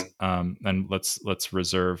lines, and let's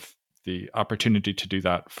reserve the opportunity to do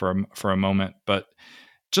that for a moment. But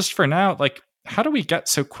just for now, like, how do we get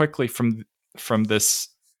so quickly from this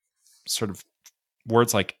sort of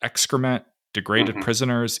words like excrement, degraded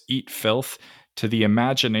prisoners, eat filth, to the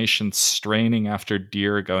imagination straining after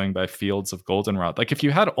deer going by fields of goldenrod? Like, if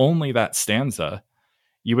you had only that stanza,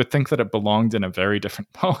 you would think that it belonged in a very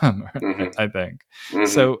different poem, I think.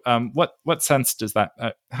 So what sense does that,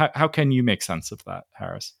 how can you make sense of that,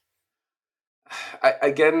 Harris?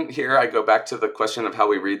 Again, here I go back to the question of how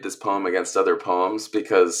we read this poem against other poems,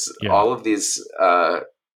 because all of these kind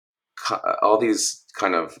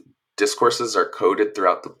of discourses are coded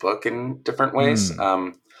throughout the book in different ways.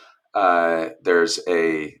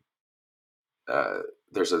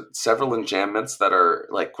 There's several enjambments that are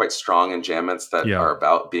like quite strong enjambments that are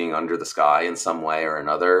about being under the sky in some way or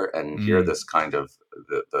another, and here this kind of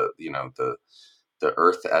the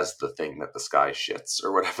earth as the thing that the sky shits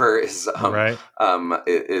or whatever is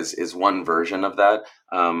one version of that.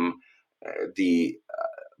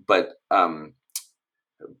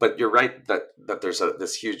 But you're right that there's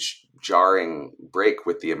this huge jarring break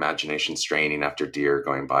with the imagination straining after deer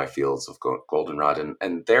going by fields of goldenrod,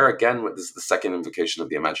 and there again, this is the second invocation of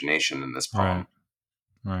the imagination in this poem.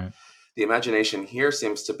 Right. The imagination here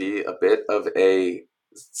seems to be a bit of a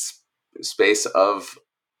space of,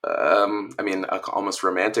 almost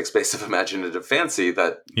romantic space of imaginative fancy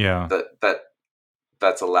that's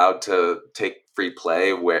allowed to take free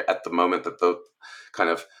play, where at the moment that the kind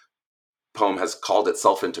of poem has called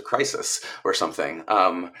itself into crisis or something,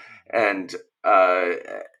 and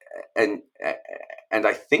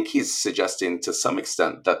I think he's suggesting to some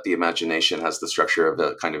extent that the imagination has the structure of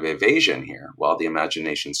a kind of evasion here, while the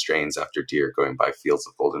imagination strains after deer going by fields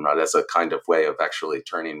of goldenrod, as a kind of way of actually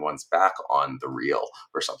turning one's back on the real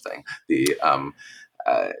or something.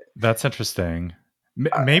 That's interesting.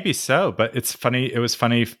 Maybe so, but it's funny. It was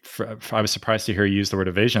funny. I was surprised to hear you use the word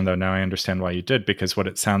evasion, though. Now I understand why you did, because what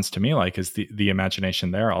it sounds to me like is the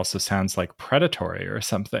imagination there also sounds like predatory or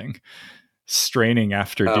something. Straining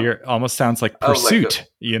after deer almost sounds like pursuit.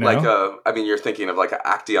 You're thinking of like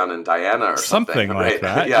Actaeon and Diana or something like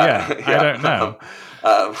that. Yeah. I don't know.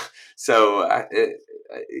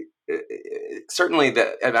 Certainly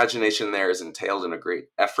the imagination there is entailed in a great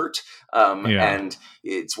effort, and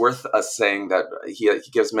it's worth us saying that he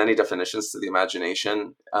gives many definitions to the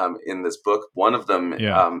imagination in this book. One of them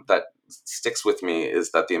that sticks with me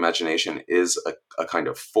is that the imagination is a kind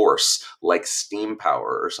of force, like steam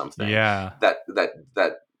power or something. That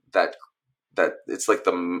it's like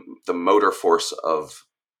the motor force of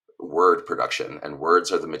word production, and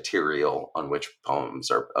words are the material on which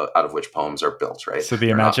poems are out of which poems are built, right? So the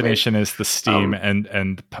imagination is the steam,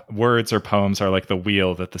 and words or poems are like the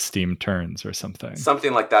wheel that the steam turns, or something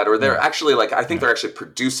like that. Or they're actually like, I think they're actually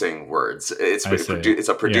producing words. It's a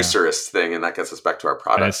producerist thing, and that gets us back to our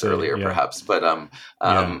products earlier, perhaps. But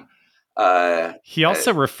he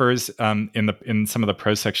also refers in some of the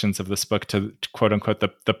prose sections of this book to quote unquote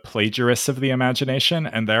the plagiarists of the imagination,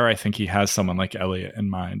 and there I think he has someone like Eliot in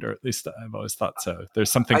mind, or at least I've always thought so.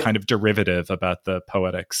 There's something kind of derivative about the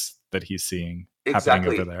poetics that he's seeing happening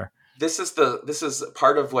over there. This is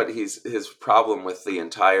part of what his problem with the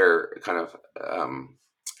entire kind of. I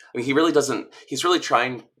mean, he's really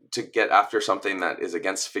trying to get after something that is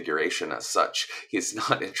against figuration as such. He's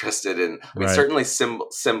not interested in, I mean, certainly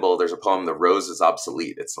symbol, there's a poem, The Rose is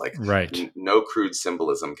Obsolete. It's like, no crude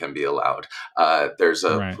symbolism can be allowed. There's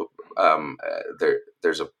a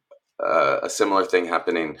similar thing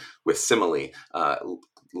happening with simile,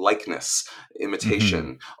 likeness,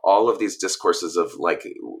 imitation, all of these discourses of like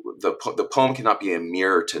the poem cannot be a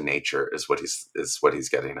mirror to nature is what he's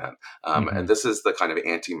getting at, and this is the kind of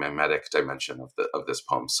anti-mimetic dimension of this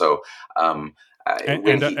poem. So and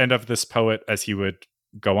of this poet as he would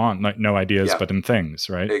go on, like no ideas but in things,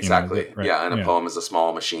 right? Exactly. And a poem is a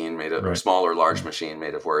small machine made of, or small or large machine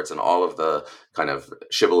made of words, and all of the kind of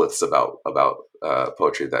shibboleths about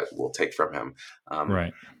poetry that we'll take from him.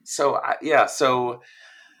 But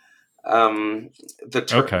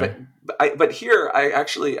here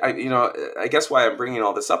I guess why I'm bringing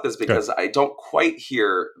all this up is because I don't quite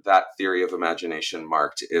hear that theory of imagination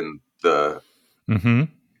marked in the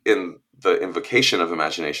invocation of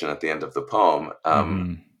imagination at the end of the poem.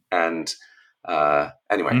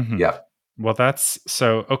 Well, that's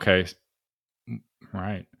so okay,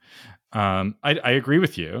 right. I agree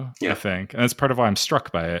with you. I think, and that's part of why I'm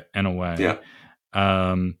struck by it in a way.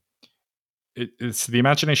 It's the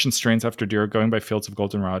imagination strains after deer going by fields of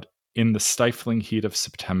goldenrod in the stifling heat of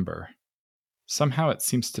September. Somehow it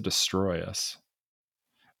seems to destroy us.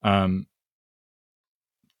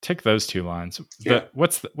 Take those two lines.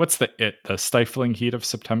 What's the stifling heat of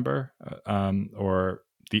September, or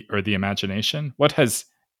the imagination? What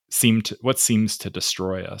seems to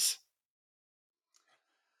destroy us?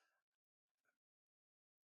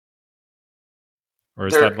 Or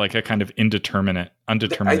is that like a kind of undetermined?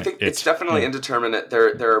 I think it's definitely indeterminate.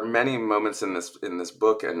 There are many moments in this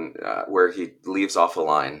book and where he leaves off a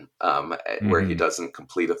line, where he doesn't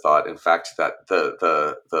complete a thought. In fact, that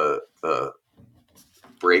the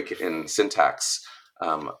break in syntax,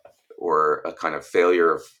 or a kind of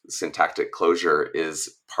failure of syntactic closure,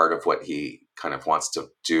 is part of what he kind of wants to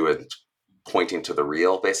do, and pointing to the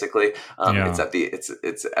real, basically.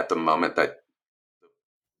 It's at the moment that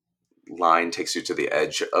line takes you to the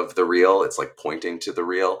edge of the real. It's like pointing to the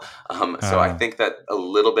real. So I think that a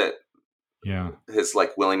little bit, his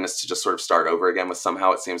like willingness to just sort of start over again with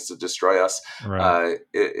somehow it seems to destroy us,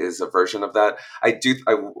 is a version of that. I do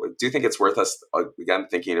think it's worth us again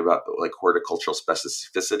thinking about like horticultural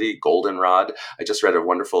specificity. Goldenrod. I just read a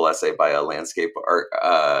wonderful essay by a landscape art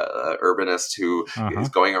urbanist who is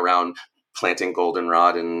going around planting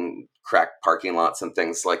goldenrod in cracked parking lots and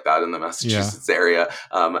things like that in the Massachusetts area.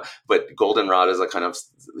 But goldenrod is a kind of,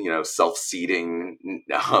 self-seeding,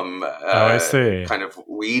 I see. kind of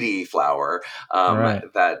weedy flower,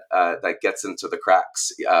 that gets into the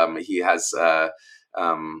cracks. He has, the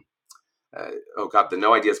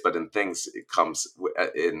no ideas, but in things it comes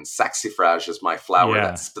in saxifrage is my flower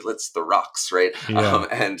that splits the rocks, right?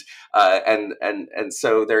 And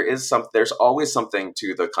so there's always something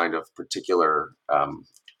to the kind of particular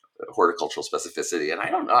horticultural specificity, and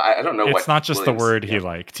I don't know. It's not just Williams, the word he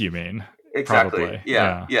liked. You mean exactly? Probably.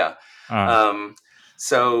 Yeah.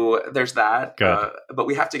 So there's that. But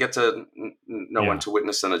we have to get to no one to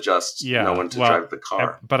witness and adjust. No one to drive the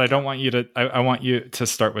car. But I don't want you to. I want you to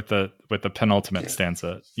start with the penultimate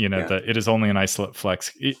stanza. That it is only an isolate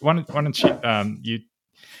flex. Why don't you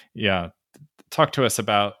talk to us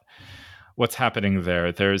about what's happening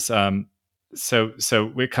there? There's So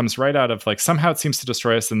it comes right out of like somehow it seems to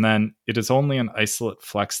destroy us, and then it is only an isolate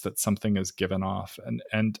flex that something is given off.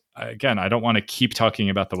 And again, I don't want to keep talking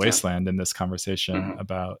about the wasteland in this conversation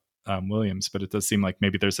about Williams, but it does seem like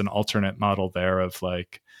maybe there's an alternate model there of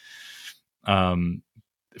like, being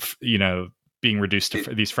reduced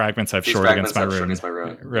to these fragments I've shored against my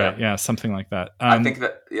ruin. Right? Yeah, something like that. I think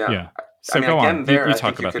that. So go on. You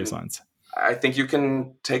talk about these lines. I think you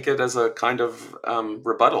can take it as a kind of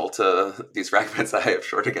rebuttal to these fragments that I have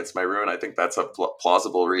shored against my ruin. I think that's a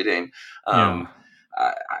plausible reading. I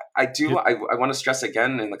want to stress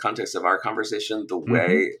again in the context of our conversation, the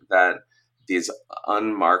way that these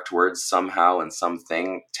unmarked words somehow and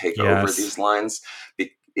something take over these lines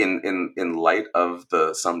in light of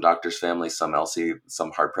the Some Doctor's Family, Some Elsie,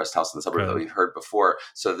 Some Hard Pressed House in the Suburbs that we've heard before.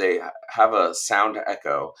 So they have a sound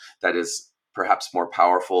echo that is perhaps more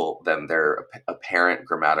powerful than their apparent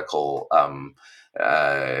grammatical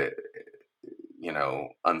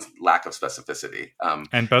lack of specificity.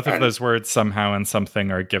 And both of those words, somehow and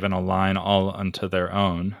something, are given a line all unto their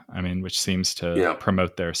own. I mean, which seems to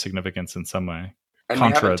promote their significance in some way. And we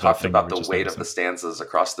haven't talked about the weight of the stanzas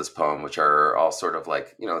across this poem, which are all sort of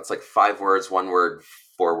like, it's like 5 words, 1 word,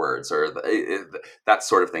 4 words, or that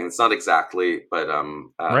sort of thing. It's not exactly, but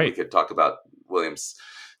we could talk about Williams,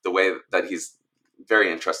 the way that he's very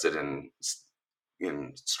interested in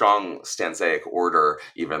strong stanzaic order,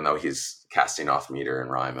 even though he's casting off meter and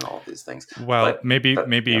rhyme and all of these things. Well, maybe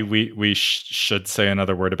we should say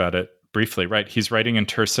another word about it briefly, right? He's writing in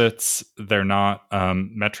tercets. They're not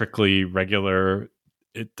metrically regular.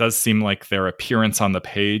 It does seem like their appearance on the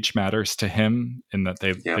page matters to him, in that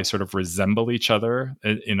they sort of resemble each other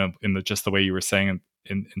in just the way you were saying,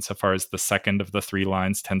 insofar as the second of the 3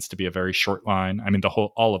 lines tends to be a very short line. I mean,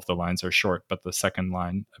 all of the lines are short, but the second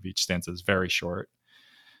line of each stanza is very short.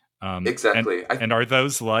 Exactly. And are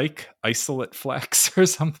those like isolate flex or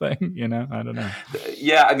something? I don't know.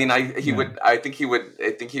 Yeah, I mean, I think he would.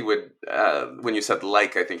 When you said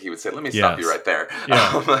like, I think he would say, "Let me stop you right there."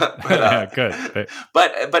 Yeah, good.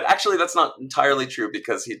 But actually, that's not entirely true,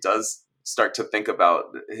 because he does start to think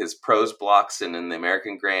about his prose blocks in the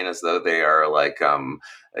American grain as though they are like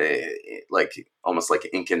almost like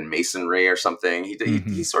Incan masonry or something.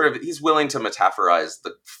 He's willing to metaphorize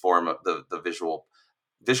the form of the visual.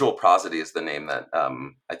 Visual prosody is the name that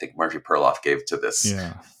I think Marjorie Perloff gave to this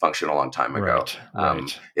function a long time ago.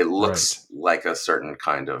 Right. It looks like a certain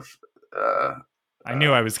kind of... I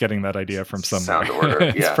knew I was getting that idea from somewhere. Sound order.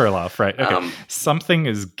 It's Perloff, right. Okay. Something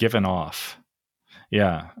is given off.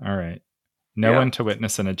 Yeah, all right. No one to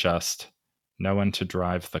witness and adjust. No one to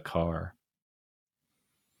drive the car.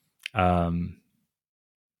 There's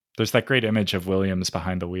that great image of Williams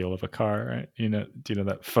behind the wheel of a car, right? Do you know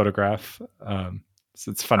that photograph? So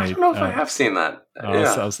it's funny. I don't know if I have seen that.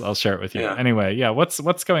 I'll share it with you. Anyway,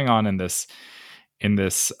 what's going on in this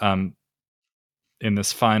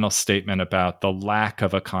final statement about the lack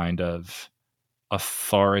of a kind of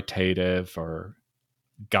authoritative or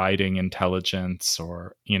guiding intelligence,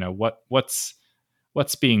 or what's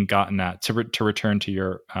being gotten at, to return to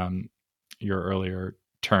your earlier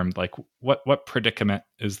term, like what predicament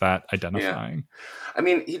is that identifying? I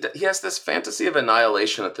mean, he has this fantasy of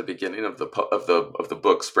annihilation at the beginning of the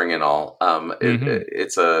book, Spring and All.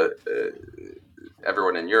 It's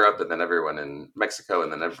everyone in Europe, and then everyone in Mexico,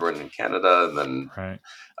 and then everyone in Canada, and then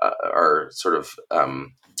are sort of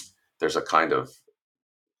there's a kind of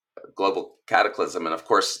global cataclysm. And of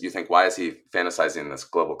course you think, why is he fantasizing this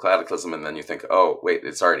global cataclysm? And then you think, oh wait,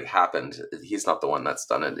 it's already happened. He's not the one that's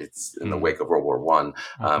done it. It's in the wake of World War One.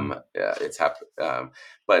 It's happened.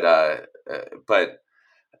 But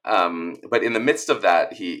in the midst of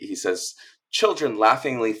that, he says, children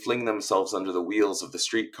laughingly fling themselves under the wheels of the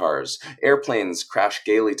streetcars. Airplanes crash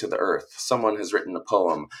gaily to the earth. Someone has written a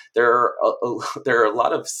poem. There are a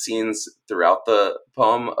lot of scenes throughout the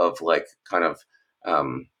poem of like kind of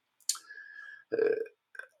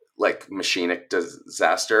like machinic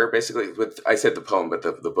disaster, basically. I said the poem, but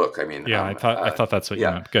the book, I mean. I thought that's what you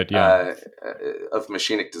meant. Good, of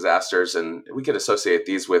machinic disasters, and we could associate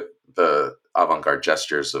these with the avant-garde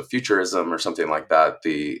gestures of futurism or something like that.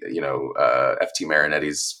 The F.T.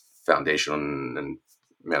 Marinetti's foundation and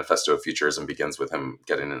manifesto of futurism begins with him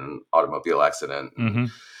getting in an automobile accident.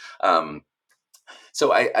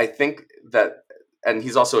 So I think that. And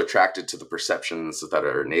he's also attracted to the perceptions that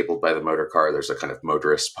are enabled by the motor car. There's a kind of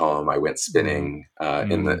motorist poem, I Went Spinning,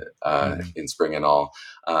 in Spring and All.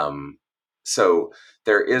 So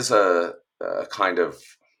there is a kind of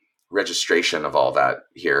registration of all that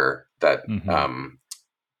here that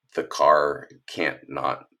the car can't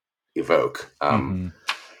not evoke. The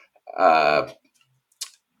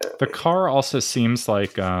car also seems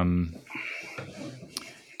like, to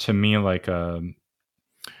me, like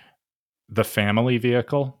the family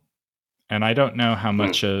vehicle, and I don't know how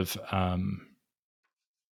much of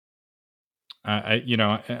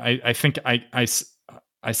I think I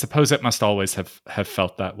suppose it must always have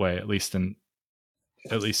felt that way, at least to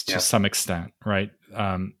some extent, right?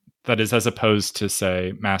 That is, as opposed to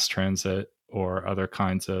say mass transit or other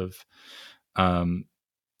kinds of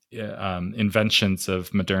inventions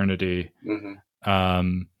of modernity.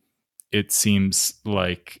 It seems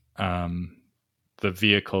like the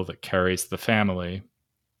vehicle that carries the family,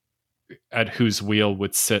 at whose wheel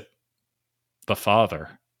would sit the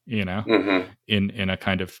father, Mm-hmm. in a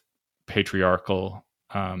kind of patriarchal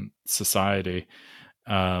society.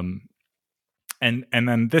 And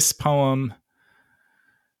then this poem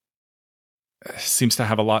seems to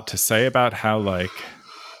have a lot to say about how like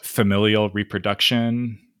familial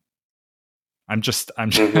reproduction. I'm just I'm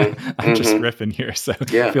just riffing here, so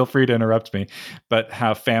feel free to interrupt me. But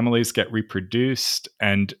how families get reproduced,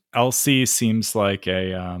 and Elsie seems like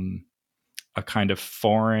a kind of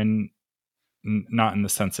foreign, not in the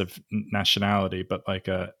sense of nationality, but like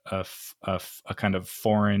a kind of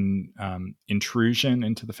foreign intrusion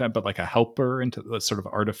into the family, but like a helper into the sort of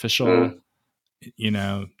artificial,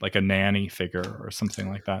 like a nanny figure or something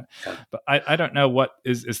like that. But I don't know, what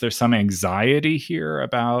is there some anxiety here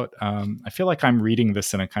about, I feel like I'm reading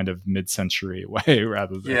this in a kind of mid-century way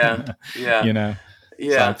rather than,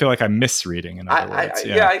 so I feel like I'm misreading, in other words.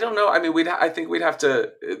 I don't know. I mean, I think we'd have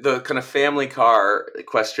to, the kind of family car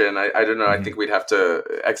question. I don't know. I think we'd have to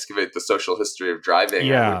excavate the social history of driving.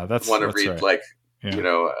 Yeah, I want to read right.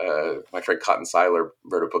 My friend Cotton Seiler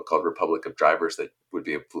wrote a book called Republic of Drivers that would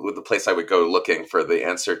be the place I would go looking for the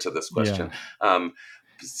answer to this question. I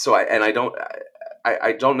don't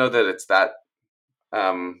know that it's that.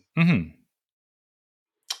 I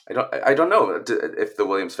don't know if the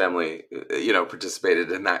Williams family,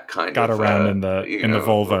 participated in that kind got of around in the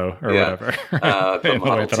Volvo or whatever, the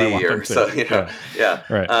Model T or so.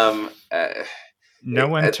 Right. No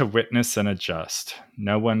one to witness and adjust.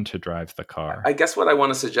 No one to drive the car. I guess what I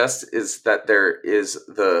want to suggest is that there is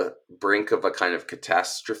the brink of a kind of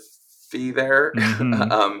catastrophe there,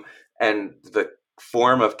 and the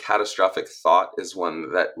form of catastrophic thought is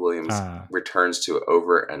one that Williams returns to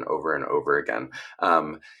over and over and over again.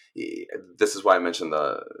 This is why I mentioned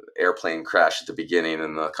the airplane crash at the beginning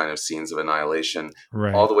and the kind of scenes of annihilation,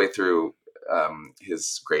 all the way through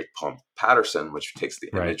his great poem Patterson, which takes the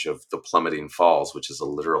image of the plummeting falls, which is a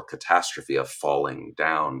literal catastrophe of falling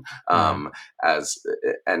down.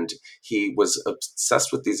 And he was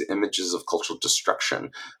obsessed with these images of cultural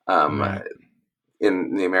destruction.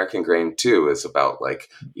 In The American Grain too, is about like,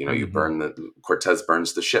 you burn Cortez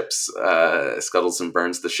burns the ships, scuttles and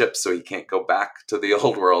burns the ships, so he can't go back to the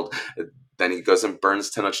old world. Then he goes and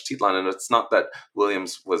burns Tenochtitlan, and it's not that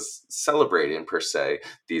Williams was celebrating per se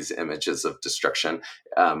these images of destruction.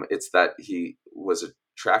 It's that he was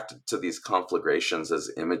attracted to these conflagrations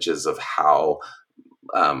as images of how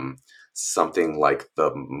something like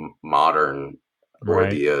the modern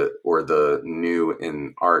or the new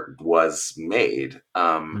in art was made,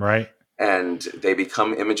 and they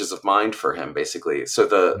become images of mind for him, basically. So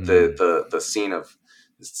the scene of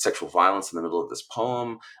sexual violence in the middle of this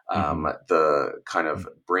poem, the kind of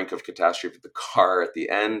brink of catastrophe of the car at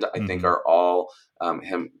the end, I think are all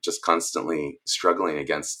him just constantly struggling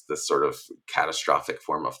against this sort of catastrophic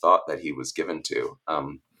form of thought that he was given to.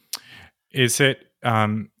 Is it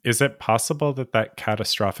possible that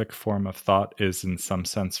catastrophic form of thought is in some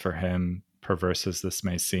sense for him, perverse as this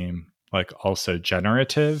may seem, like also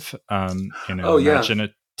generative,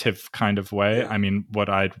 imaginative kind of way? Yeah. I mean, what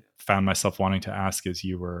I'd found myself wanting to ask as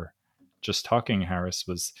you were just talking, Harris,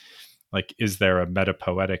 was like, is there a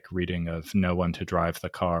metapoetic reading of No One to Drive the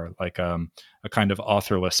Car, like a kind of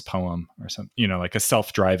authorless poem or something, like a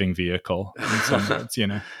self-driving vehicle in some words,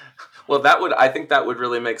 Well, I think that would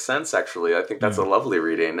really make sense. Actually, I think that's a lovely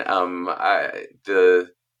reading.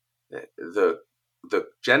 The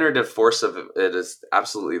generative force of it is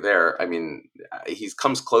absolutely there. I mean, he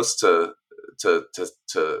comes close to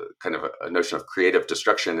kind of a notion of creative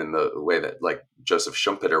destruction in the way that like Joseph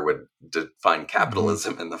Schumpeter would define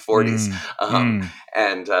capitalism in the 40s.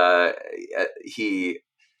 And he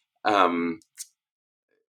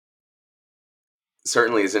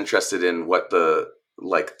certainly is interested in what the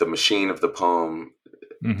machine of the poem,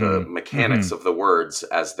 the mechanics of the words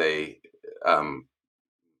as they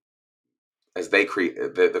create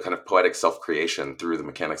the kind of poetic self-creation through the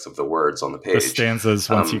mechanics of the words on the page. The stanzas,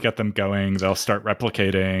 once you get them going, they'll start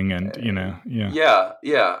replicating, and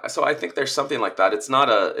So I think there's something like that. It's not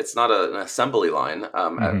an assembly line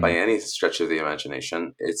by any stretch of the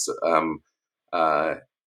imagination. It's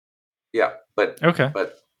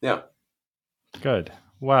good.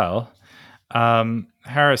 Well,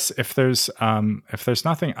 Harris, if there's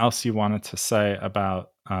nothing else you wanted to say about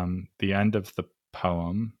the end of the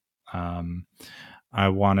poem, I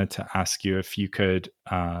wanted to ask you if you could.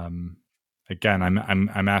 Again,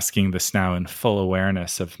 I'm asking this now in full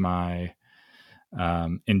awareness of my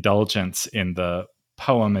indulgence in the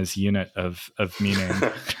poem as unit of meaning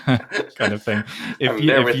kind of thing.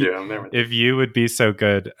 If you would be so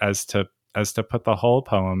good as to put the whole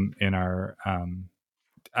poem in our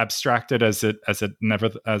abstracted as it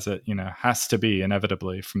has to be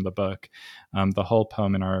inevitably from the book, the whole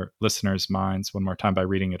poem in our listeners' minds one more time by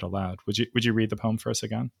reading it aloud. Would you read the poem for us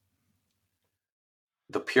again?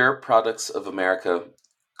 The pure products of America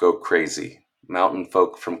go crazy. Mountain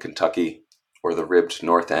folk from Kentucky, or the ribbed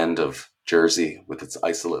north end of Jersey with its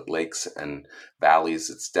isolate lakes and valleys,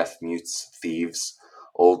 its deaf mutes, thieves,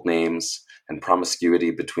 old names, and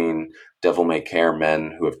promiscuity between devil-may-care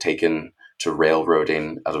men who have taken to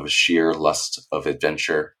railroading out of a sheer lust of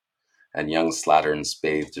adventure, and young slatterns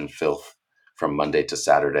bathed in filth from Monday to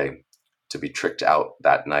Saturday, to be tricked out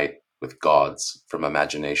that night with gauds from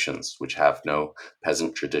imaginations which have no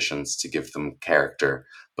peasant traditions to give them character,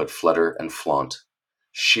 but flutter and flaunt,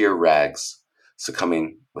 sheer rags,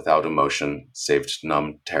 succumbing without emotion, saved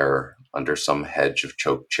numb terror under some hedge of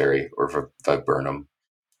choke cherry or viburnum,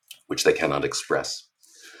 which they cannot express.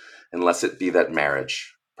 Unless it be that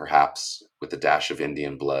marriage, perhaps with a dash of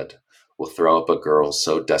Indian blood, will throw up a girl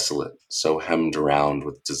so desolate, so hemmed around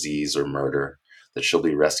with disease or murder, that she'll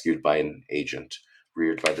be rescued by an agent,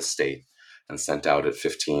 reared by the state, and sent out at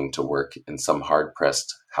 15 to work in some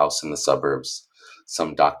hard-pressed house in the suburbs,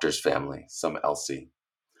 some doctor's family, some Elsie.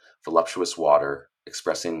 Voluptuous water,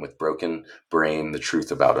 expressing with broken brain the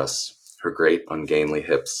truth about us, her great ungainly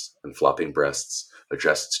hips and flopping breasts,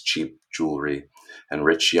 addressed to cheap jewelry, and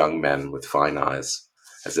rich young men with fine eyes,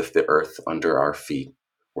 as if the earth under our feet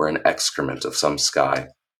were an excrement of some sky,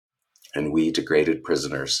 and we degraded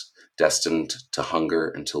prisoners, destined to hunger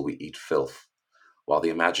until we eat filth, while the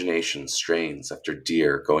imagination strains after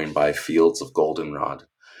deer going by fields of goldenrod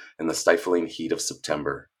in the stifling heat of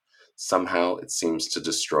September. Somehow it seems to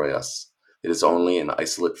destroy us. It is only in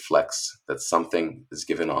isolate flecks that something is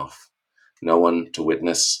given off. No one to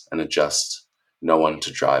witness and adjust. No one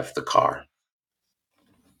to drive the car.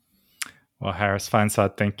 Well, Harris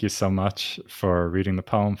Feinsod, thank you so much for reading the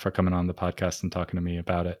poem, for coming on the podcast and talking to me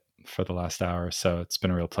about it for the last hour or so. It's been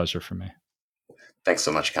a real pleasure for me. Thanks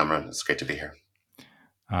so much, Cameron. It's great to be here.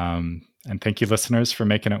 And thank you, listeners, for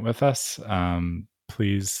making it with us.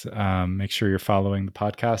 Please make sure you're following the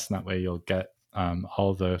podcast, and that way you'll get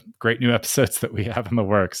all the great new episodes that we have in the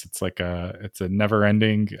works. It's a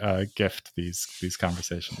never-ending gift, these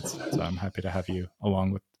conversations. So I'm happy to have you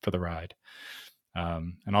along for the ride.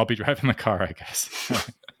 And I'll be driving the car, I guess.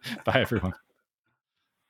 Bye, everyone.